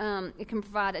 It can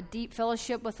provide a deep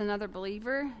fellowship with another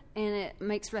believer, and it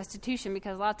makes restitution,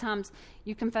 because a lot of times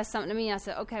you confess something to me, I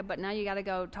say, okay, but now you got to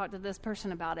go talk to this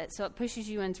person about it. So it pushes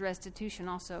you into restitution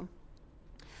also.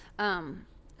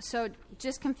 So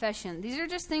just confession. These are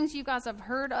just things you guys have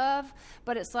heard of,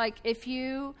 but it's like if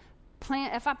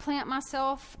I plant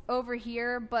myself over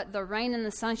here, but the rain and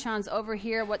the sunshine's over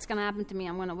here, what's going to happen to me?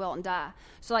 I'm going to wilt and die.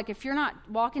 So like if you're not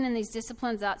walking in these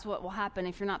disciplines, that's what will happen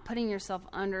if you're not putting yourself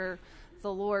under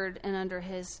the Lord and under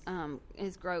His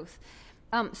growth.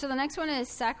 So the next one is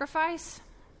sacrifice.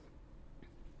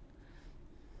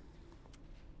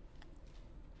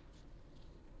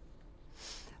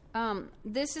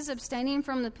 This is abstaining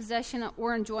from the possession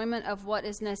or enjoyment of what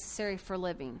is necessary for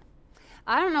living.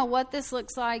 I don't know what this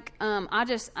looks like. I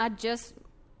just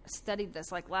studied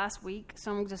this like last week,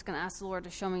 so I'm just going to ask the Lord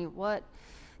to show me what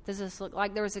does this look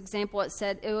like. There was an example. It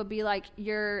said it would be like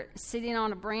you're sitting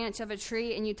on a branch of a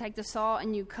tree and you take the saw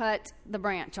and you cut the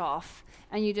branch off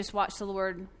and you just watch the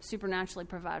Lord supernaturally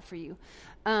provide for you.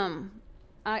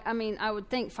 I mean, I would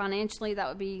think financially that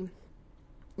would be,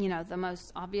 the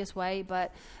most obvious way,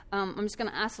 but I'm just going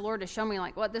to ask the Lord to show me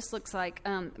like what this looks like.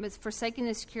 It's forsaking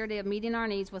the security of meeting our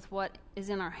needs with what is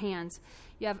in our hands.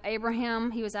 You have Abraham.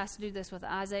 He was asked to do this with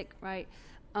Isaac, right?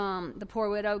 The poor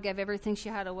widow gave everything she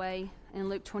had away in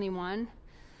Luke 21.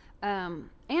 And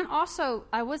also,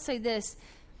 I would say this.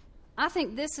 I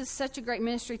think this is such a great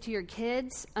ministry to your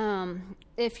kids.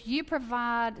 If you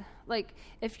provide,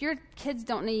 if your kids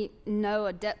don't know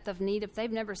a depth of need, if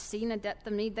they've never seen a depth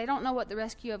of need, they don't know what the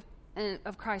rescue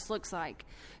of Christ looks like.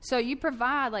 So you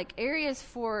provide areas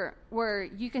for where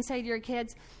you can say to your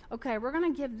kids, okay, we're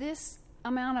going to give this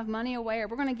amount of money away, or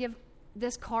we're going to give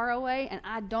this car away, and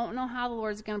I don't know how the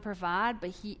Lord's going to provide, but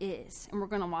he is, and we're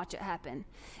going to watch it happen.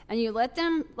 And you let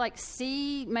them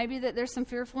see maybe that there's some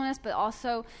fearfulness, but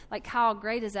also how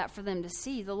great is that for them to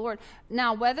see the Lord.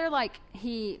 Now, whether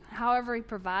however he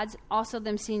provides, also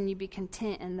them seeing you be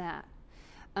content in that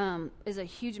is a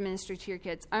huge ministry to your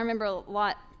kids. I remember a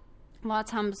lot of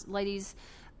times ladies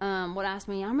would ask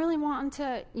me, I'm really wanting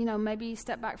to maybe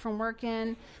step back from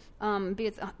working, be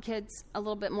with the kids a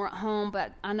little bit more at home,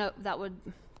 but I know that would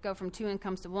go from 2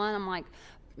 incomes to 1. I'm like,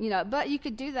 but you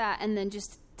could do that and then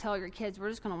just tell your kids, we're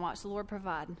just going to watch the Lord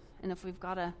provide. And if we've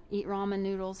got to eat ramen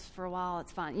noodles for a while,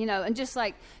 it's fine. And just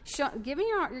giving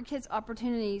your kids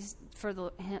opportunities for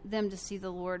them to see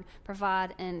the Lord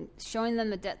provide and showing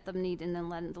them the depth of need and then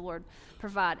letting the Lord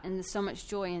provide. And there's so much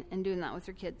joy in doing that with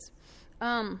your kids.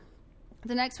 The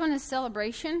next one is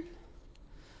celebration.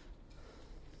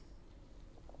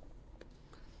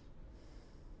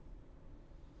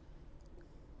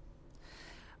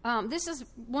 This is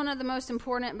one of the most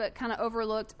important but kind of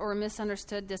overlooked or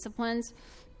misunderstood disciplines.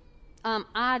 I'm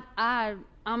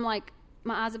like,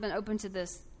 my eyes have been open to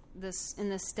this in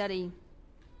this study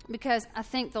because I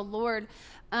think the Lord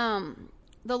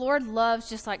loves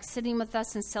just sitting with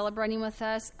us and celebrating with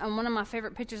us. And one of my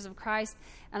favorite pictures of Christ,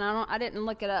 and I didn't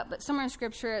look it up, but somewhere in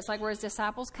Scripture it's where his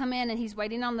disciples come in and he's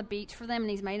waiting on the beach for them, and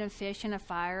he's made a fish and a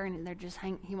fire, and they're just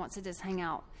he wants to just hang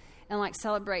out and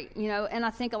celebrate, And I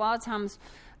think a lot of times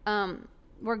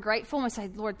we're grateful and we say,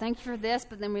 Lord, thank you for this,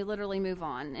 but then we literally move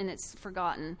on and it's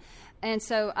forgotten. And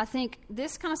so I think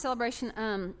this kind of celebration,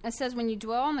 it says, when you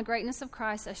dwell on the greatness of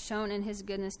Christ as shown in his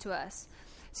goodness to us.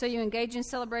 So you engage in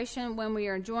celebration when we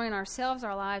are enjoying ourselves,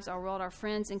 our lives, our world, our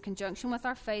friends, in conjunction with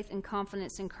our faith and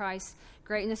confidence in Christ's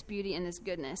greatness, beauty, and his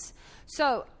goodness.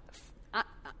 So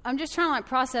I'm just trying to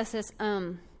process this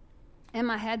in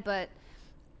my head, but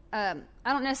I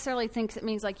don't necessarily think it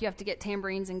means you have to get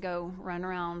tambourines and go run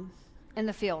around in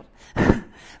the field.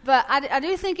 But I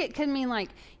do think it could mean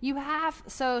you have,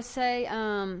 say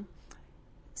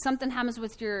something happens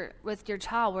with your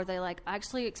child where they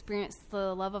actually experience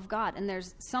the love of God, and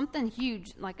there's something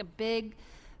huge, a big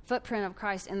footprint of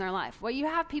Christ in their life. Well, you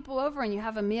have people over and you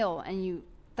have a meal and you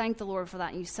thank the Lord for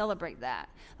that and you celebrate that.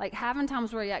 Having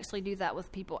times where you actually do that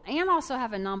with people, and also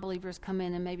having non-believers come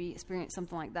in and maybe experience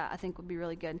something like that, I think would be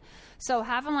really good. So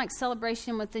having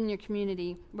celebration within your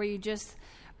community where you just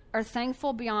are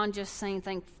thankful beyond just saying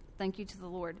thank you to the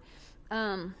Lord.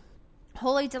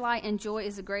 Holy delight and joy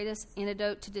is the greatest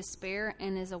antidote to despair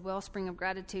and is a wellspring of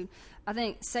gratitude. I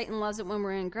think Satan loves it when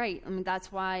we're in great. I mean,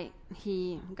 that's why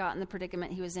he got in the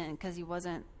predicament he was in, because he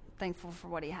wasn't thankful for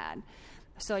what he had.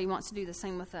 So he wants to do the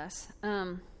same with us.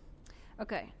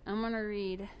 Okay, I'm going to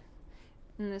read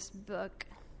in this book.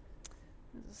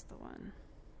 This is the one.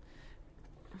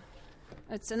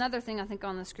 It's another thing I think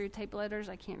on the Screw Tape Letters.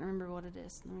 I can't remember what it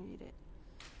is. Let me read it.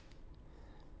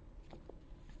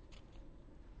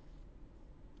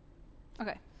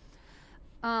 Okay.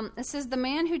 It says, the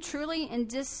man who truly and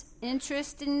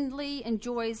disinterestedly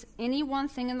enjoys any one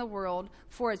thing in the world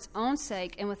for its own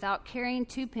sake and without caring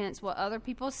 2 pence what other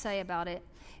people say about it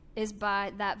is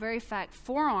by that very fact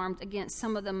forearmed against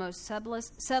some of the most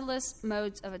subtlest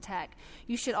modes of attack.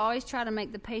 You should always try to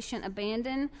make the patient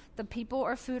abandon the people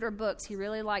or food or books he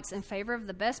really likes in favor of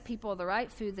the best people, the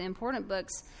right food, the important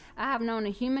books. I have known a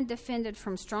human defended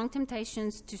from strong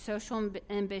temptations to social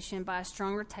ambition by a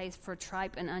stronger taste for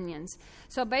tripe and onions.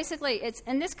 So basically, it's,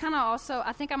 and this kind of also,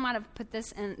 I think I might have put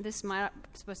this in, this might be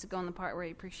supposed to go in the part where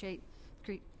you appreciate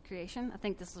creation. I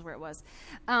think this is where it was.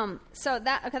 So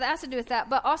that has to do with that.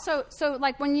 But also, so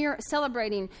like when you're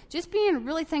celebrating, just being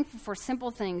really thankful for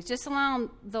simple things, just allowing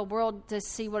the world to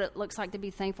see what it looks like to be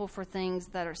thankful for things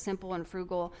that are simple and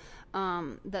frugal,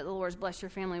 that the Lord's blessed your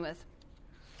family with.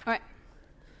 All right.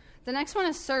 The next one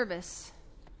is service.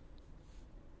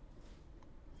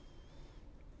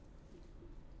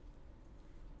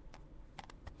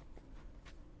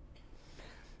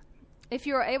 If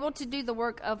you are able to do the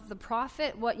work of the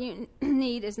prophet, what you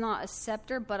need is not a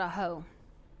scepter, but a hoe.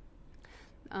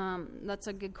 That's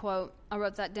a good quote. I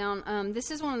wrote that down.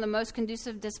 This is one of the most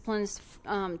conducive disciplines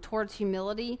towards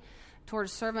humility,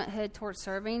 towards servanthood, towards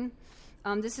serving.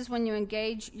 This is when you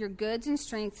engage your goods and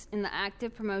strengths in the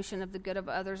active promotion of the good of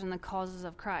others and the causes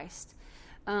of Christ.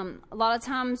 A lot of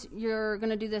times you're going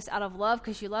to do this out of love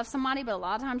because you love somebody, but a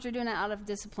lot of times you're doing it out of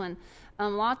discipline. A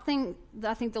lot of things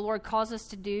I think the Lord calls us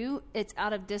to do, it's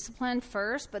out of discipline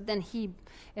first, but then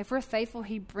if we're faithful,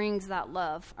 He brings that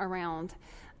love around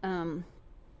to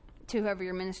whoever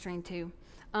you're ministering to.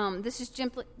 This is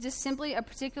just simply a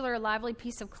particular lively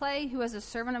piece of clay who, as a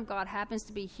servant of God, happens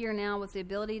to be here now with the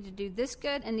ability to do this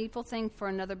good and needful thing for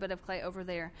another bit of clay over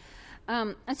there.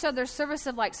 And so there's service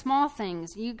of like small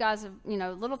things. You guys have,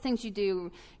 little things you do.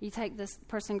 You take this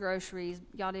person groceries,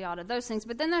 yada, yada, those things.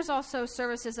 But then there's also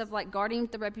services of like guarding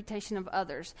the reputation of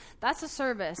others. That's a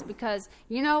service because,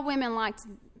 women like to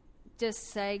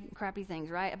just say crappy things,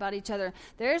 right, about each other.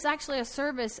 There's actually a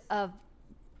service of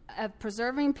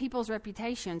preserving people's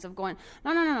reputations, of going,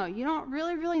 no, you don't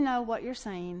really know what you're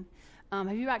saying.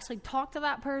 Have you actually talked to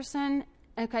that person?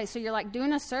 Okay, so you're like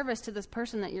doing a service to this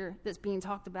person that's being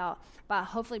talked about by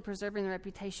hopefully preserving the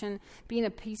reputation, being a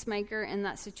peacemaker in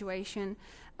that situation.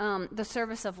 The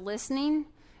service of listening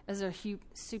is a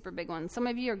super big one. Some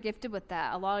of you are gifted with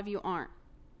that. A lot of you aren't.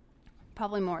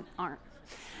 Probably more aren't.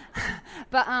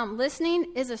 But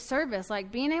listening is a service.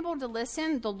 Like being able to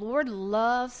listen, the Lord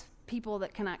loves people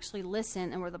that can actually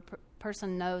listen and where the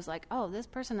person knows like, oh, this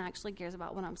person actually cares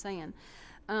about what I'm saying.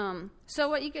 So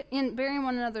what you get in bearing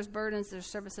one another's burdens, there's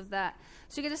service of that.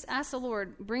 So you can just ask the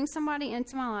Lord, bring somebody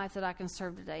into my life that I can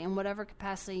serve today in whatever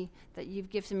capacity that you've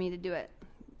gifted me to do it.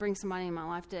 Bring somebody in my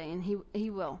life today, and he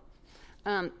will.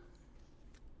 And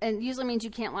usually means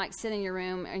you can't like sit in your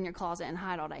room or in your closet and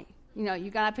hide all day. You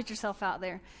got to put yourself out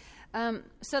there.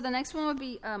 So the next one would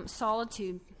be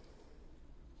solitude.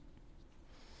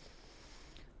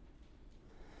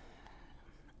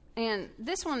 And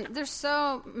this one, there's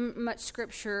so much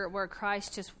scripture where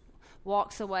Christ just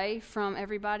walks away from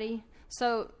everybody.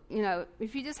 So,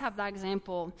 if you just have that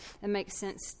example, it makes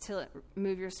sense to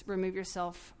remove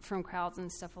yourself from crowds and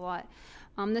stuff a lot.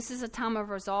 This is a time of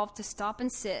resolve to stop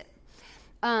and sit.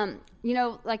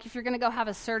 Like if you're going to go have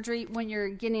a surgery, when you're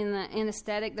getting the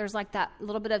anesthetic, there's like that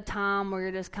little bit of time where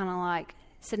you're just kind of like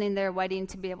sitting there waiting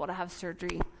to be able to have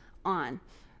surgery on.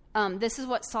 This is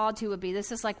what solitude would be.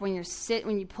 This is like when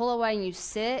you pull away and you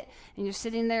sit, and you're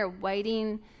sitting there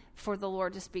waiting for the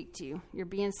Lord to speak to you. You're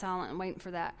being silent and waiting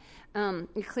for that.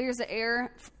 It clears the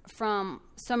air from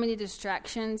so many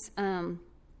distractions.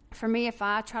 For me, if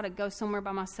I try to go somewhere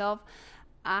by myself,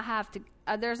 I have to,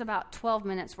 there's about 12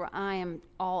 minutes where I am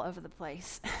all over the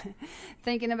place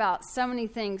thinking about so many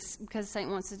things because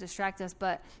Satan wants to distract us,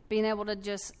 but being able to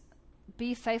just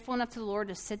be faithful enough to the Lord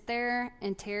to sit there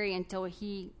and tarry until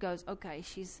He goes, okay,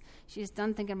 she's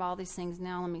done thinking about all these things.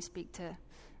 Now let me speak to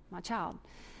my child.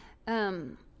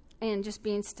 And just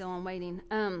being still and waiting.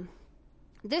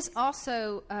 This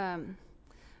also,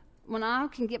 when I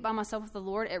can get by myself with the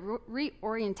Lord, it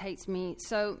reorientates me.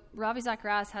 So Ravi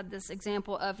Zacharias had this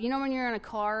example of, when you're in a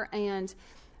car and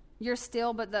you're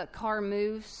still, but the car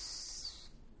moves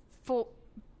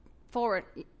forward.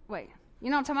 Wait, you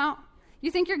know what I'm talking about? You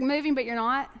think you're moving, but you're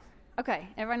not? Okay,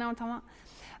 everybody know what I'm talking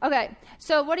about? Okay,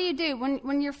 so what do?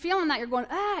 When you're feeling that, you're going,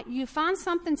 you find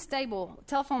something stable,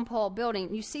 telephone pole,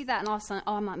 building, you see that, and all of a sudden,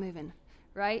 I'm not moving,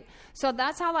 right? So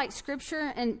that's how, like,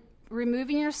 Scripture and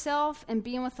removing yourself and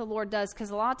being with the Lord does, because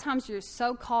a lot of times you're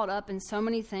so caught up in so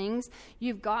many things,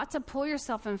 you've got to pull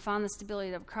yourself and find the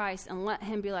stability of Christ and let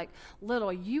Him be like,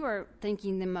 little, you are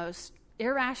thinking the most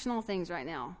irrational things right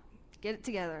now. Get it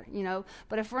together,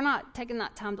 But if we're not taking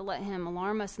that time to let Him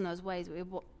alarm us in those ways,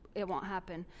 it won't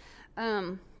happen.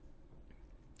 I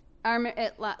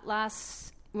remember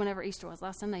whenever Easter was,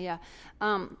 last Sunday, yeah.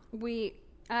 I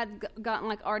had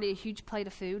gotten already a huge plate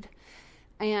of food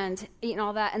and eating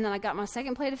all that, and then I got my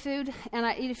second plate of food, and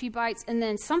I eat a few bites, and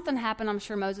then something happened. I'm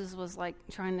sure Moses was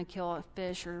trying to kill a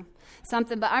fish or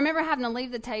something, but I remember having to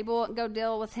leave the table and go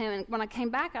deal with him, and when I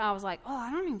came back, I was like, I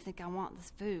don't even think I want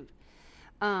this food.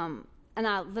 And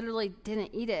I literally didn't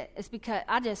eat it. It's because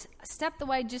I just stepped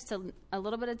away just a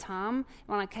little bit of time.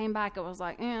 When I came back, it was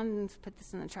like, let's put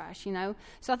this in the trash,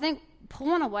 So I think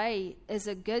pulling away is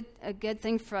a good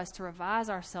thing for us to revise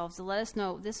ourselves, to let us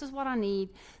know, this is what I need,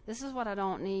 this is what I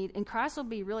don't need. And Christ will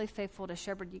be really faithful to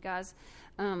shepherd you guys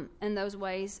in those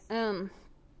ways. The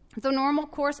normal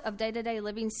course of day-to-day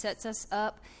living sets us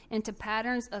up into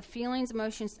patterns of feelings,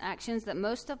 emotions, actions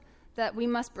that we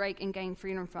must break and gain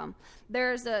freedom from.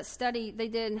 There's a study, they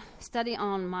did study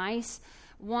on mice.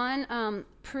 One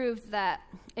proved that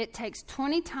it takes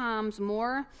 20 times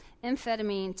more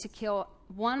amphetamine to kill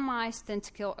one mice than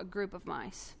to kill a group of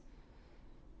mice.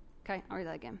 Okay, I'll read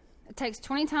that again. It takes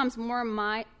 20 times more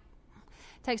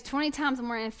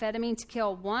amphetamine to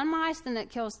kill one mouse than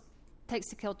it takes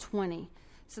to kill 20.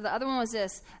 So the other one was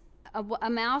this. A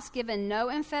mouse given no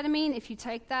amphetamine, if you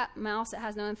take that mouse that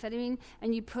has no amphetamine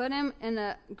and you put him in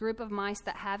a group of mice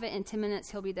that have it, in 10 minutes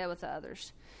he'll be dead with the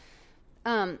others.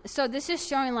 So this is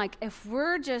showing, like, if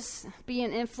we're just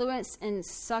being influenced and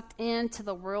sucked into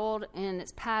the world and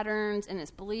its patterns and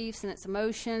its beliefs and its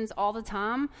emotions all the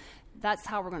time, that's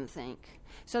how we're going to think.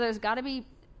 So there's got to be,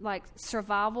 like,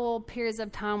 survival periods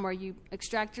of time where you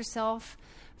extract yourself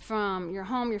from your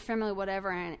home, your family, whatever,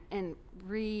 and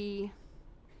revise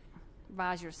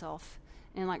yourself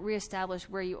and, like, reestablish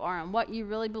where you are and what you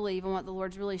really believe and what the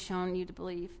Lord's really shown you to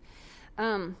believe.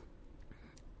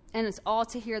 And it's all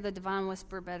to hear the divine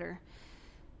whisper better.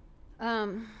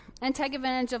 And take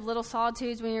advantage of little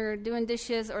solitudes when you're doing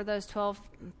dishes or those 12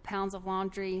 pounds of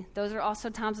laundry. Those are also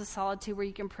times of solitude where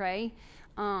you can pray.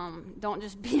 Don't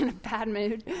just be in a bad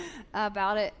mood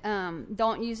about it.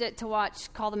 Don't use it to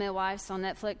watch Call the Midwives on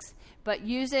Netflix, but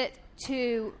use it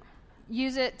to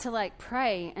like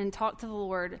pray and talk to the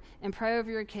Lord and pray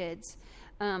over your kids.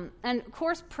 And of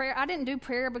course, prayer. I didn't do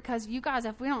prayer because you guys,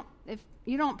 if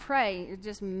you don't pray, you're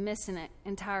just missing it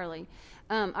entirely.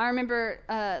 I remember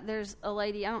there's a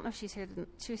lady, I don't know if she's here.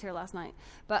 She was here last night,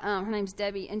 but her name's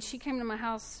Debbie, and she came to my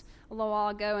house a little while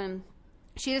ago, and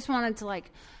she just wanted to, like,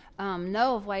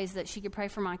 know of ways that she could pray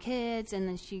for my kids, and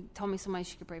then she told me some ways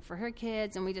she could pray for her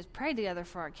kids, and we just prayed together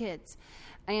for our kids.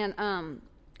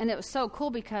 And it was so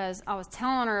cool because I was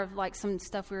telling her of, like, some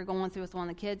stuff we were going through with one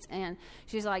of the kids, and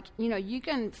she's like, you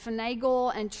can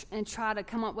finagle and try to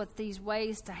come up with these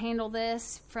ways to handle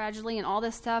this fragilely and all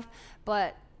this stuff,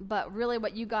 but really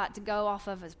what you got to go off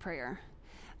of is prayer.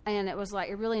 And it was like,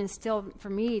 it really instilled for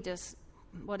me just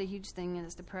what a huge thing it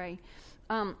is to pray.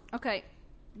 Okay,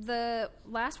 the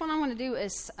last one I want to do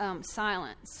is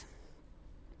silence.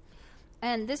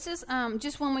 And this is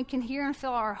just when we can hear and feel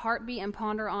our heartbeat and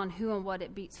ponder on who and what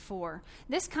it beats for.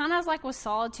 This kind of is like with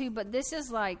solitude, but this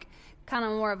is like kind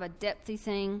of more of a depthy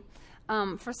thing.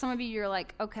 For some of you, you're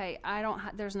like, okay,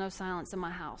 there's no silence in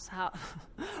my house.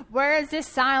 Where is this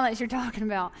silence you're talking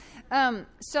about?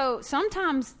 So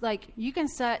sometimes, like, you can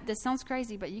this sounds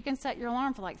crazy, but you can set your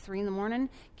alarm for like 3 a.m,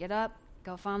 get up,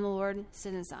 go find the Lord,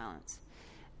 sit in silence.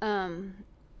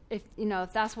 If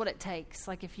that's what it takes,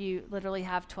 like if you literally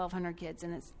have 1,200 kids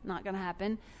and it's not going to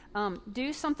happen,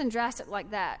 do something drastic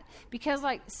like that. Because,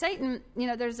 like, Satan,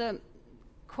 there's a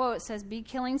quote that says, be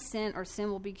killing sin or sin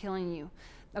will be killing you.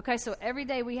 Okay, so every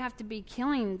day we have to be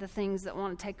killing the things that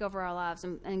want to take over our lives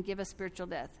and give us spiritual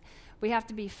death. We have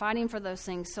to be fighting for those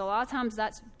things. So a lot of times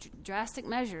that's drastic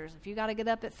measures. If you got to get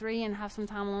up at 3 and have some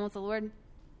time alone with the Lord,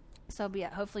 so be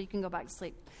it. Hopefully you can go back to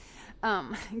sleep.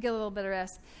 Get a little bit of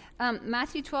rest.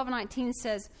 Matthew 12:19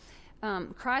 says,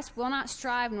 Christ will not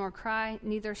strive nor cry,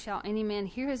 neither shall any man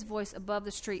hear his voice above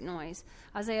the street noise.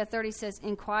 Isaiah 30 says,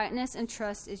 in quietness and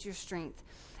trust is your strength.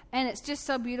 And it's just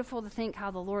so beautiful to think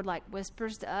how the Lord, like,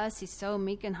 whispers to us. He's so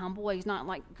meek and humble. He's not,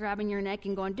 like, grabbing your neck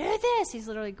and going, do this. He's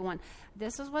literally going,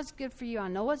 this is what's good for you. I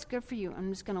know what's good for you.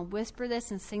 I'm just going to whisper this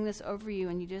and sing this over you.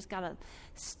 And you just got to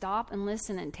stop and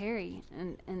listen and tarry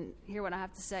and hear what I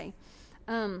have to say.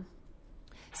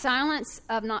 Silence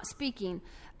of not speaking.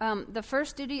 The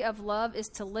first duty of love is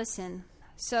to listen.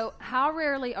 So how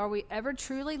rarely are we ever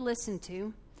truly listened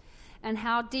to, and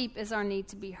how deep is our need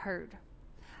to be heard?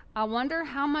 I wonder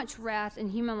how much wrath in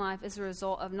human life is a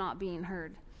result of not being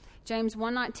heard. James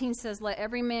 1:19 says, let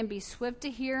every man be swift to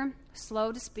hear,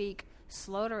 slow to speak,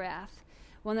 slow to wrath.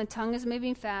 When the tongue is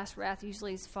moving fast, wrath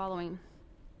usually is following.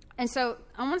 And so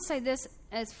I want to say this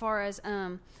as far as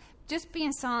just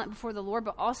being silent before the Lord,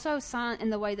 but also silent in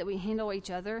the way that we handle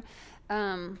each other.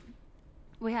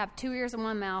 We have 2 ears and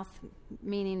 1 mouth,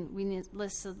 meaning we need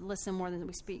to listen more than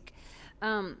we speak.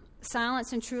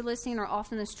 Silence and true listening are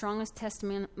often the strongest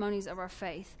testimonies of our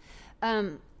faith.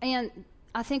 And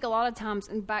I think a lot of times,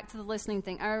 and back to the listening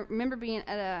thing, I remember being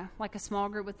at a small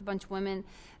group with a bunch of women,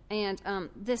 and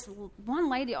this one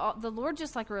lady, the Lord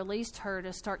just, like, released her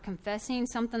to start confessing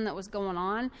something that was going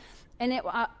on. And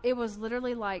it was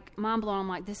literally, like, mind-blowing. I'm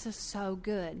like, this is so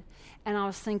good. And I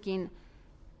was thinking,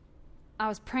 I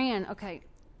was praying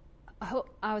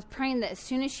that as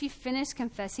soon as she finished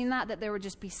confessing that there would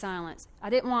just be silence.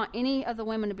 I didn't want any of the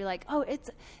women to be like, oh,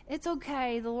 it's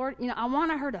okay. The Lord, I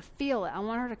wanted her to feel it. I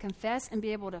wanted her to confess and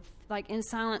be able to, like, in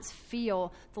silence,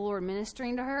 feel the Lord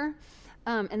ministering to her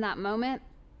in that moment.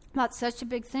 That's such a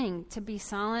big thing, to be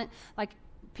silent. Like,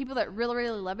 people that really,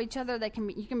 really love each other,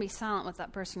 you can be silent with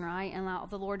that person, right? And allow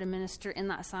the Lord to minister in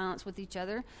that silence with each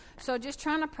other. So just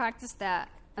trying to practice that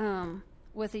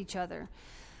with each other.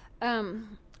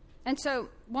 And so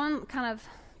one kind of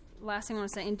last thing I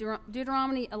want to say, in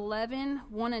Deuteronomy 11,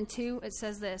 1 and 2, it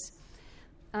says this.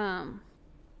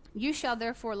 You shall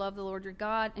therefore love the Lord your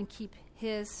God and keep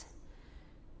his,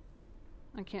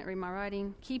 I can't read my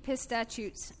writing, keep his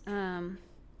statutes,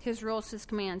 his rules, his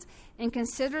commands, and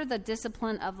consider the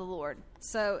discipline of the Lord.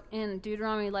 So in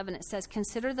Deuteronomy 11, it says,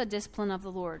 consider the discipline of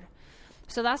the Lord.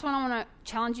 So that's what I want to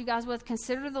challenge you guys with.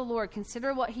 Consider the Lord.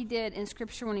 Consider what he did in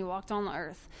Scripture when he walked on the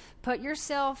earth. Put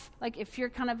yourself, like if you're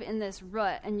kind of in this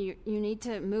rut and you need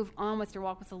to move on with your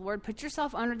walk with the Lord, put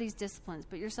yourself under these disciplines.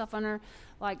 Put yourself under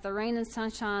like the rain and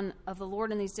sunshine of the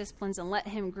Lord in these disciplines, and let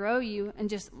him grow you, and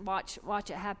just watch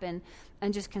it happen,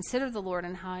 and just consider the Lord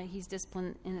and how he's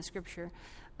disciplined in the Scripture.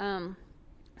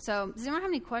 So does anyone have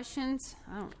any questions?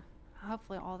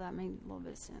 Hopefully all that made a little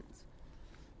bit of sense.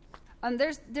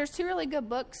 There's two really good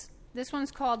books. This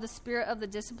one's called The Spirit of the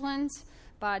Disciplines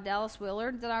by Dallas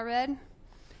Willard that I read.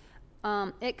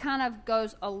 It kind of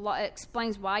goes a lot, it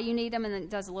explains why you need them, and then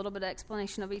it does a little bit of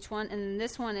explanation of each one. And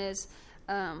this one is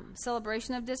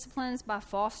Celebration of Disciplines by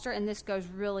Foster, and this goes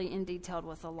really in detail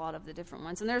with a lot of the different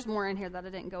ones. And there's more in here that I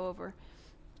didn't go over.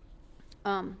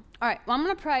 All right, well, I'm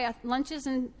going to pray. Lunch is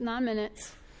in 9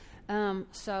 minutes,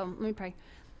 so let me pray.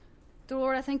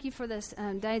 Lord, I thank you for this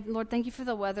day. Lord, thank you for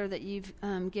the weather that you've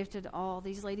gifted all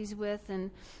these ladies with,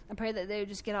 and I pray that they would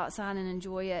just get outside and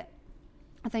enjoy it.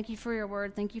 I thank you for your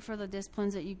word. Thank you for the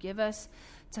disciplines that you give us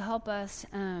to help us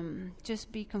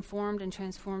just be conformed and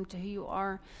transformed to who you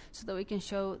are, so that we can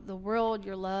show the world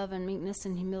your love and meekness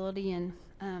and humility, and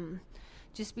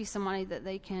just be somebody that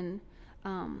they can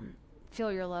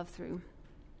feel your love through.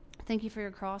 Thank you for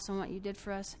your cross and what you did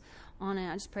for us on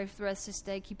it. I just pray for the rest of this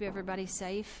day. Keep everybody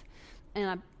safe. And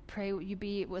I pray you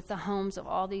be with the homes of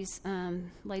all these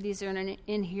ladies that are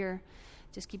in here.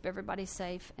 Just keep everybody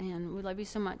safe. And we love you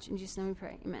so much. In Jesus' name we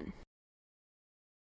pray. Amen.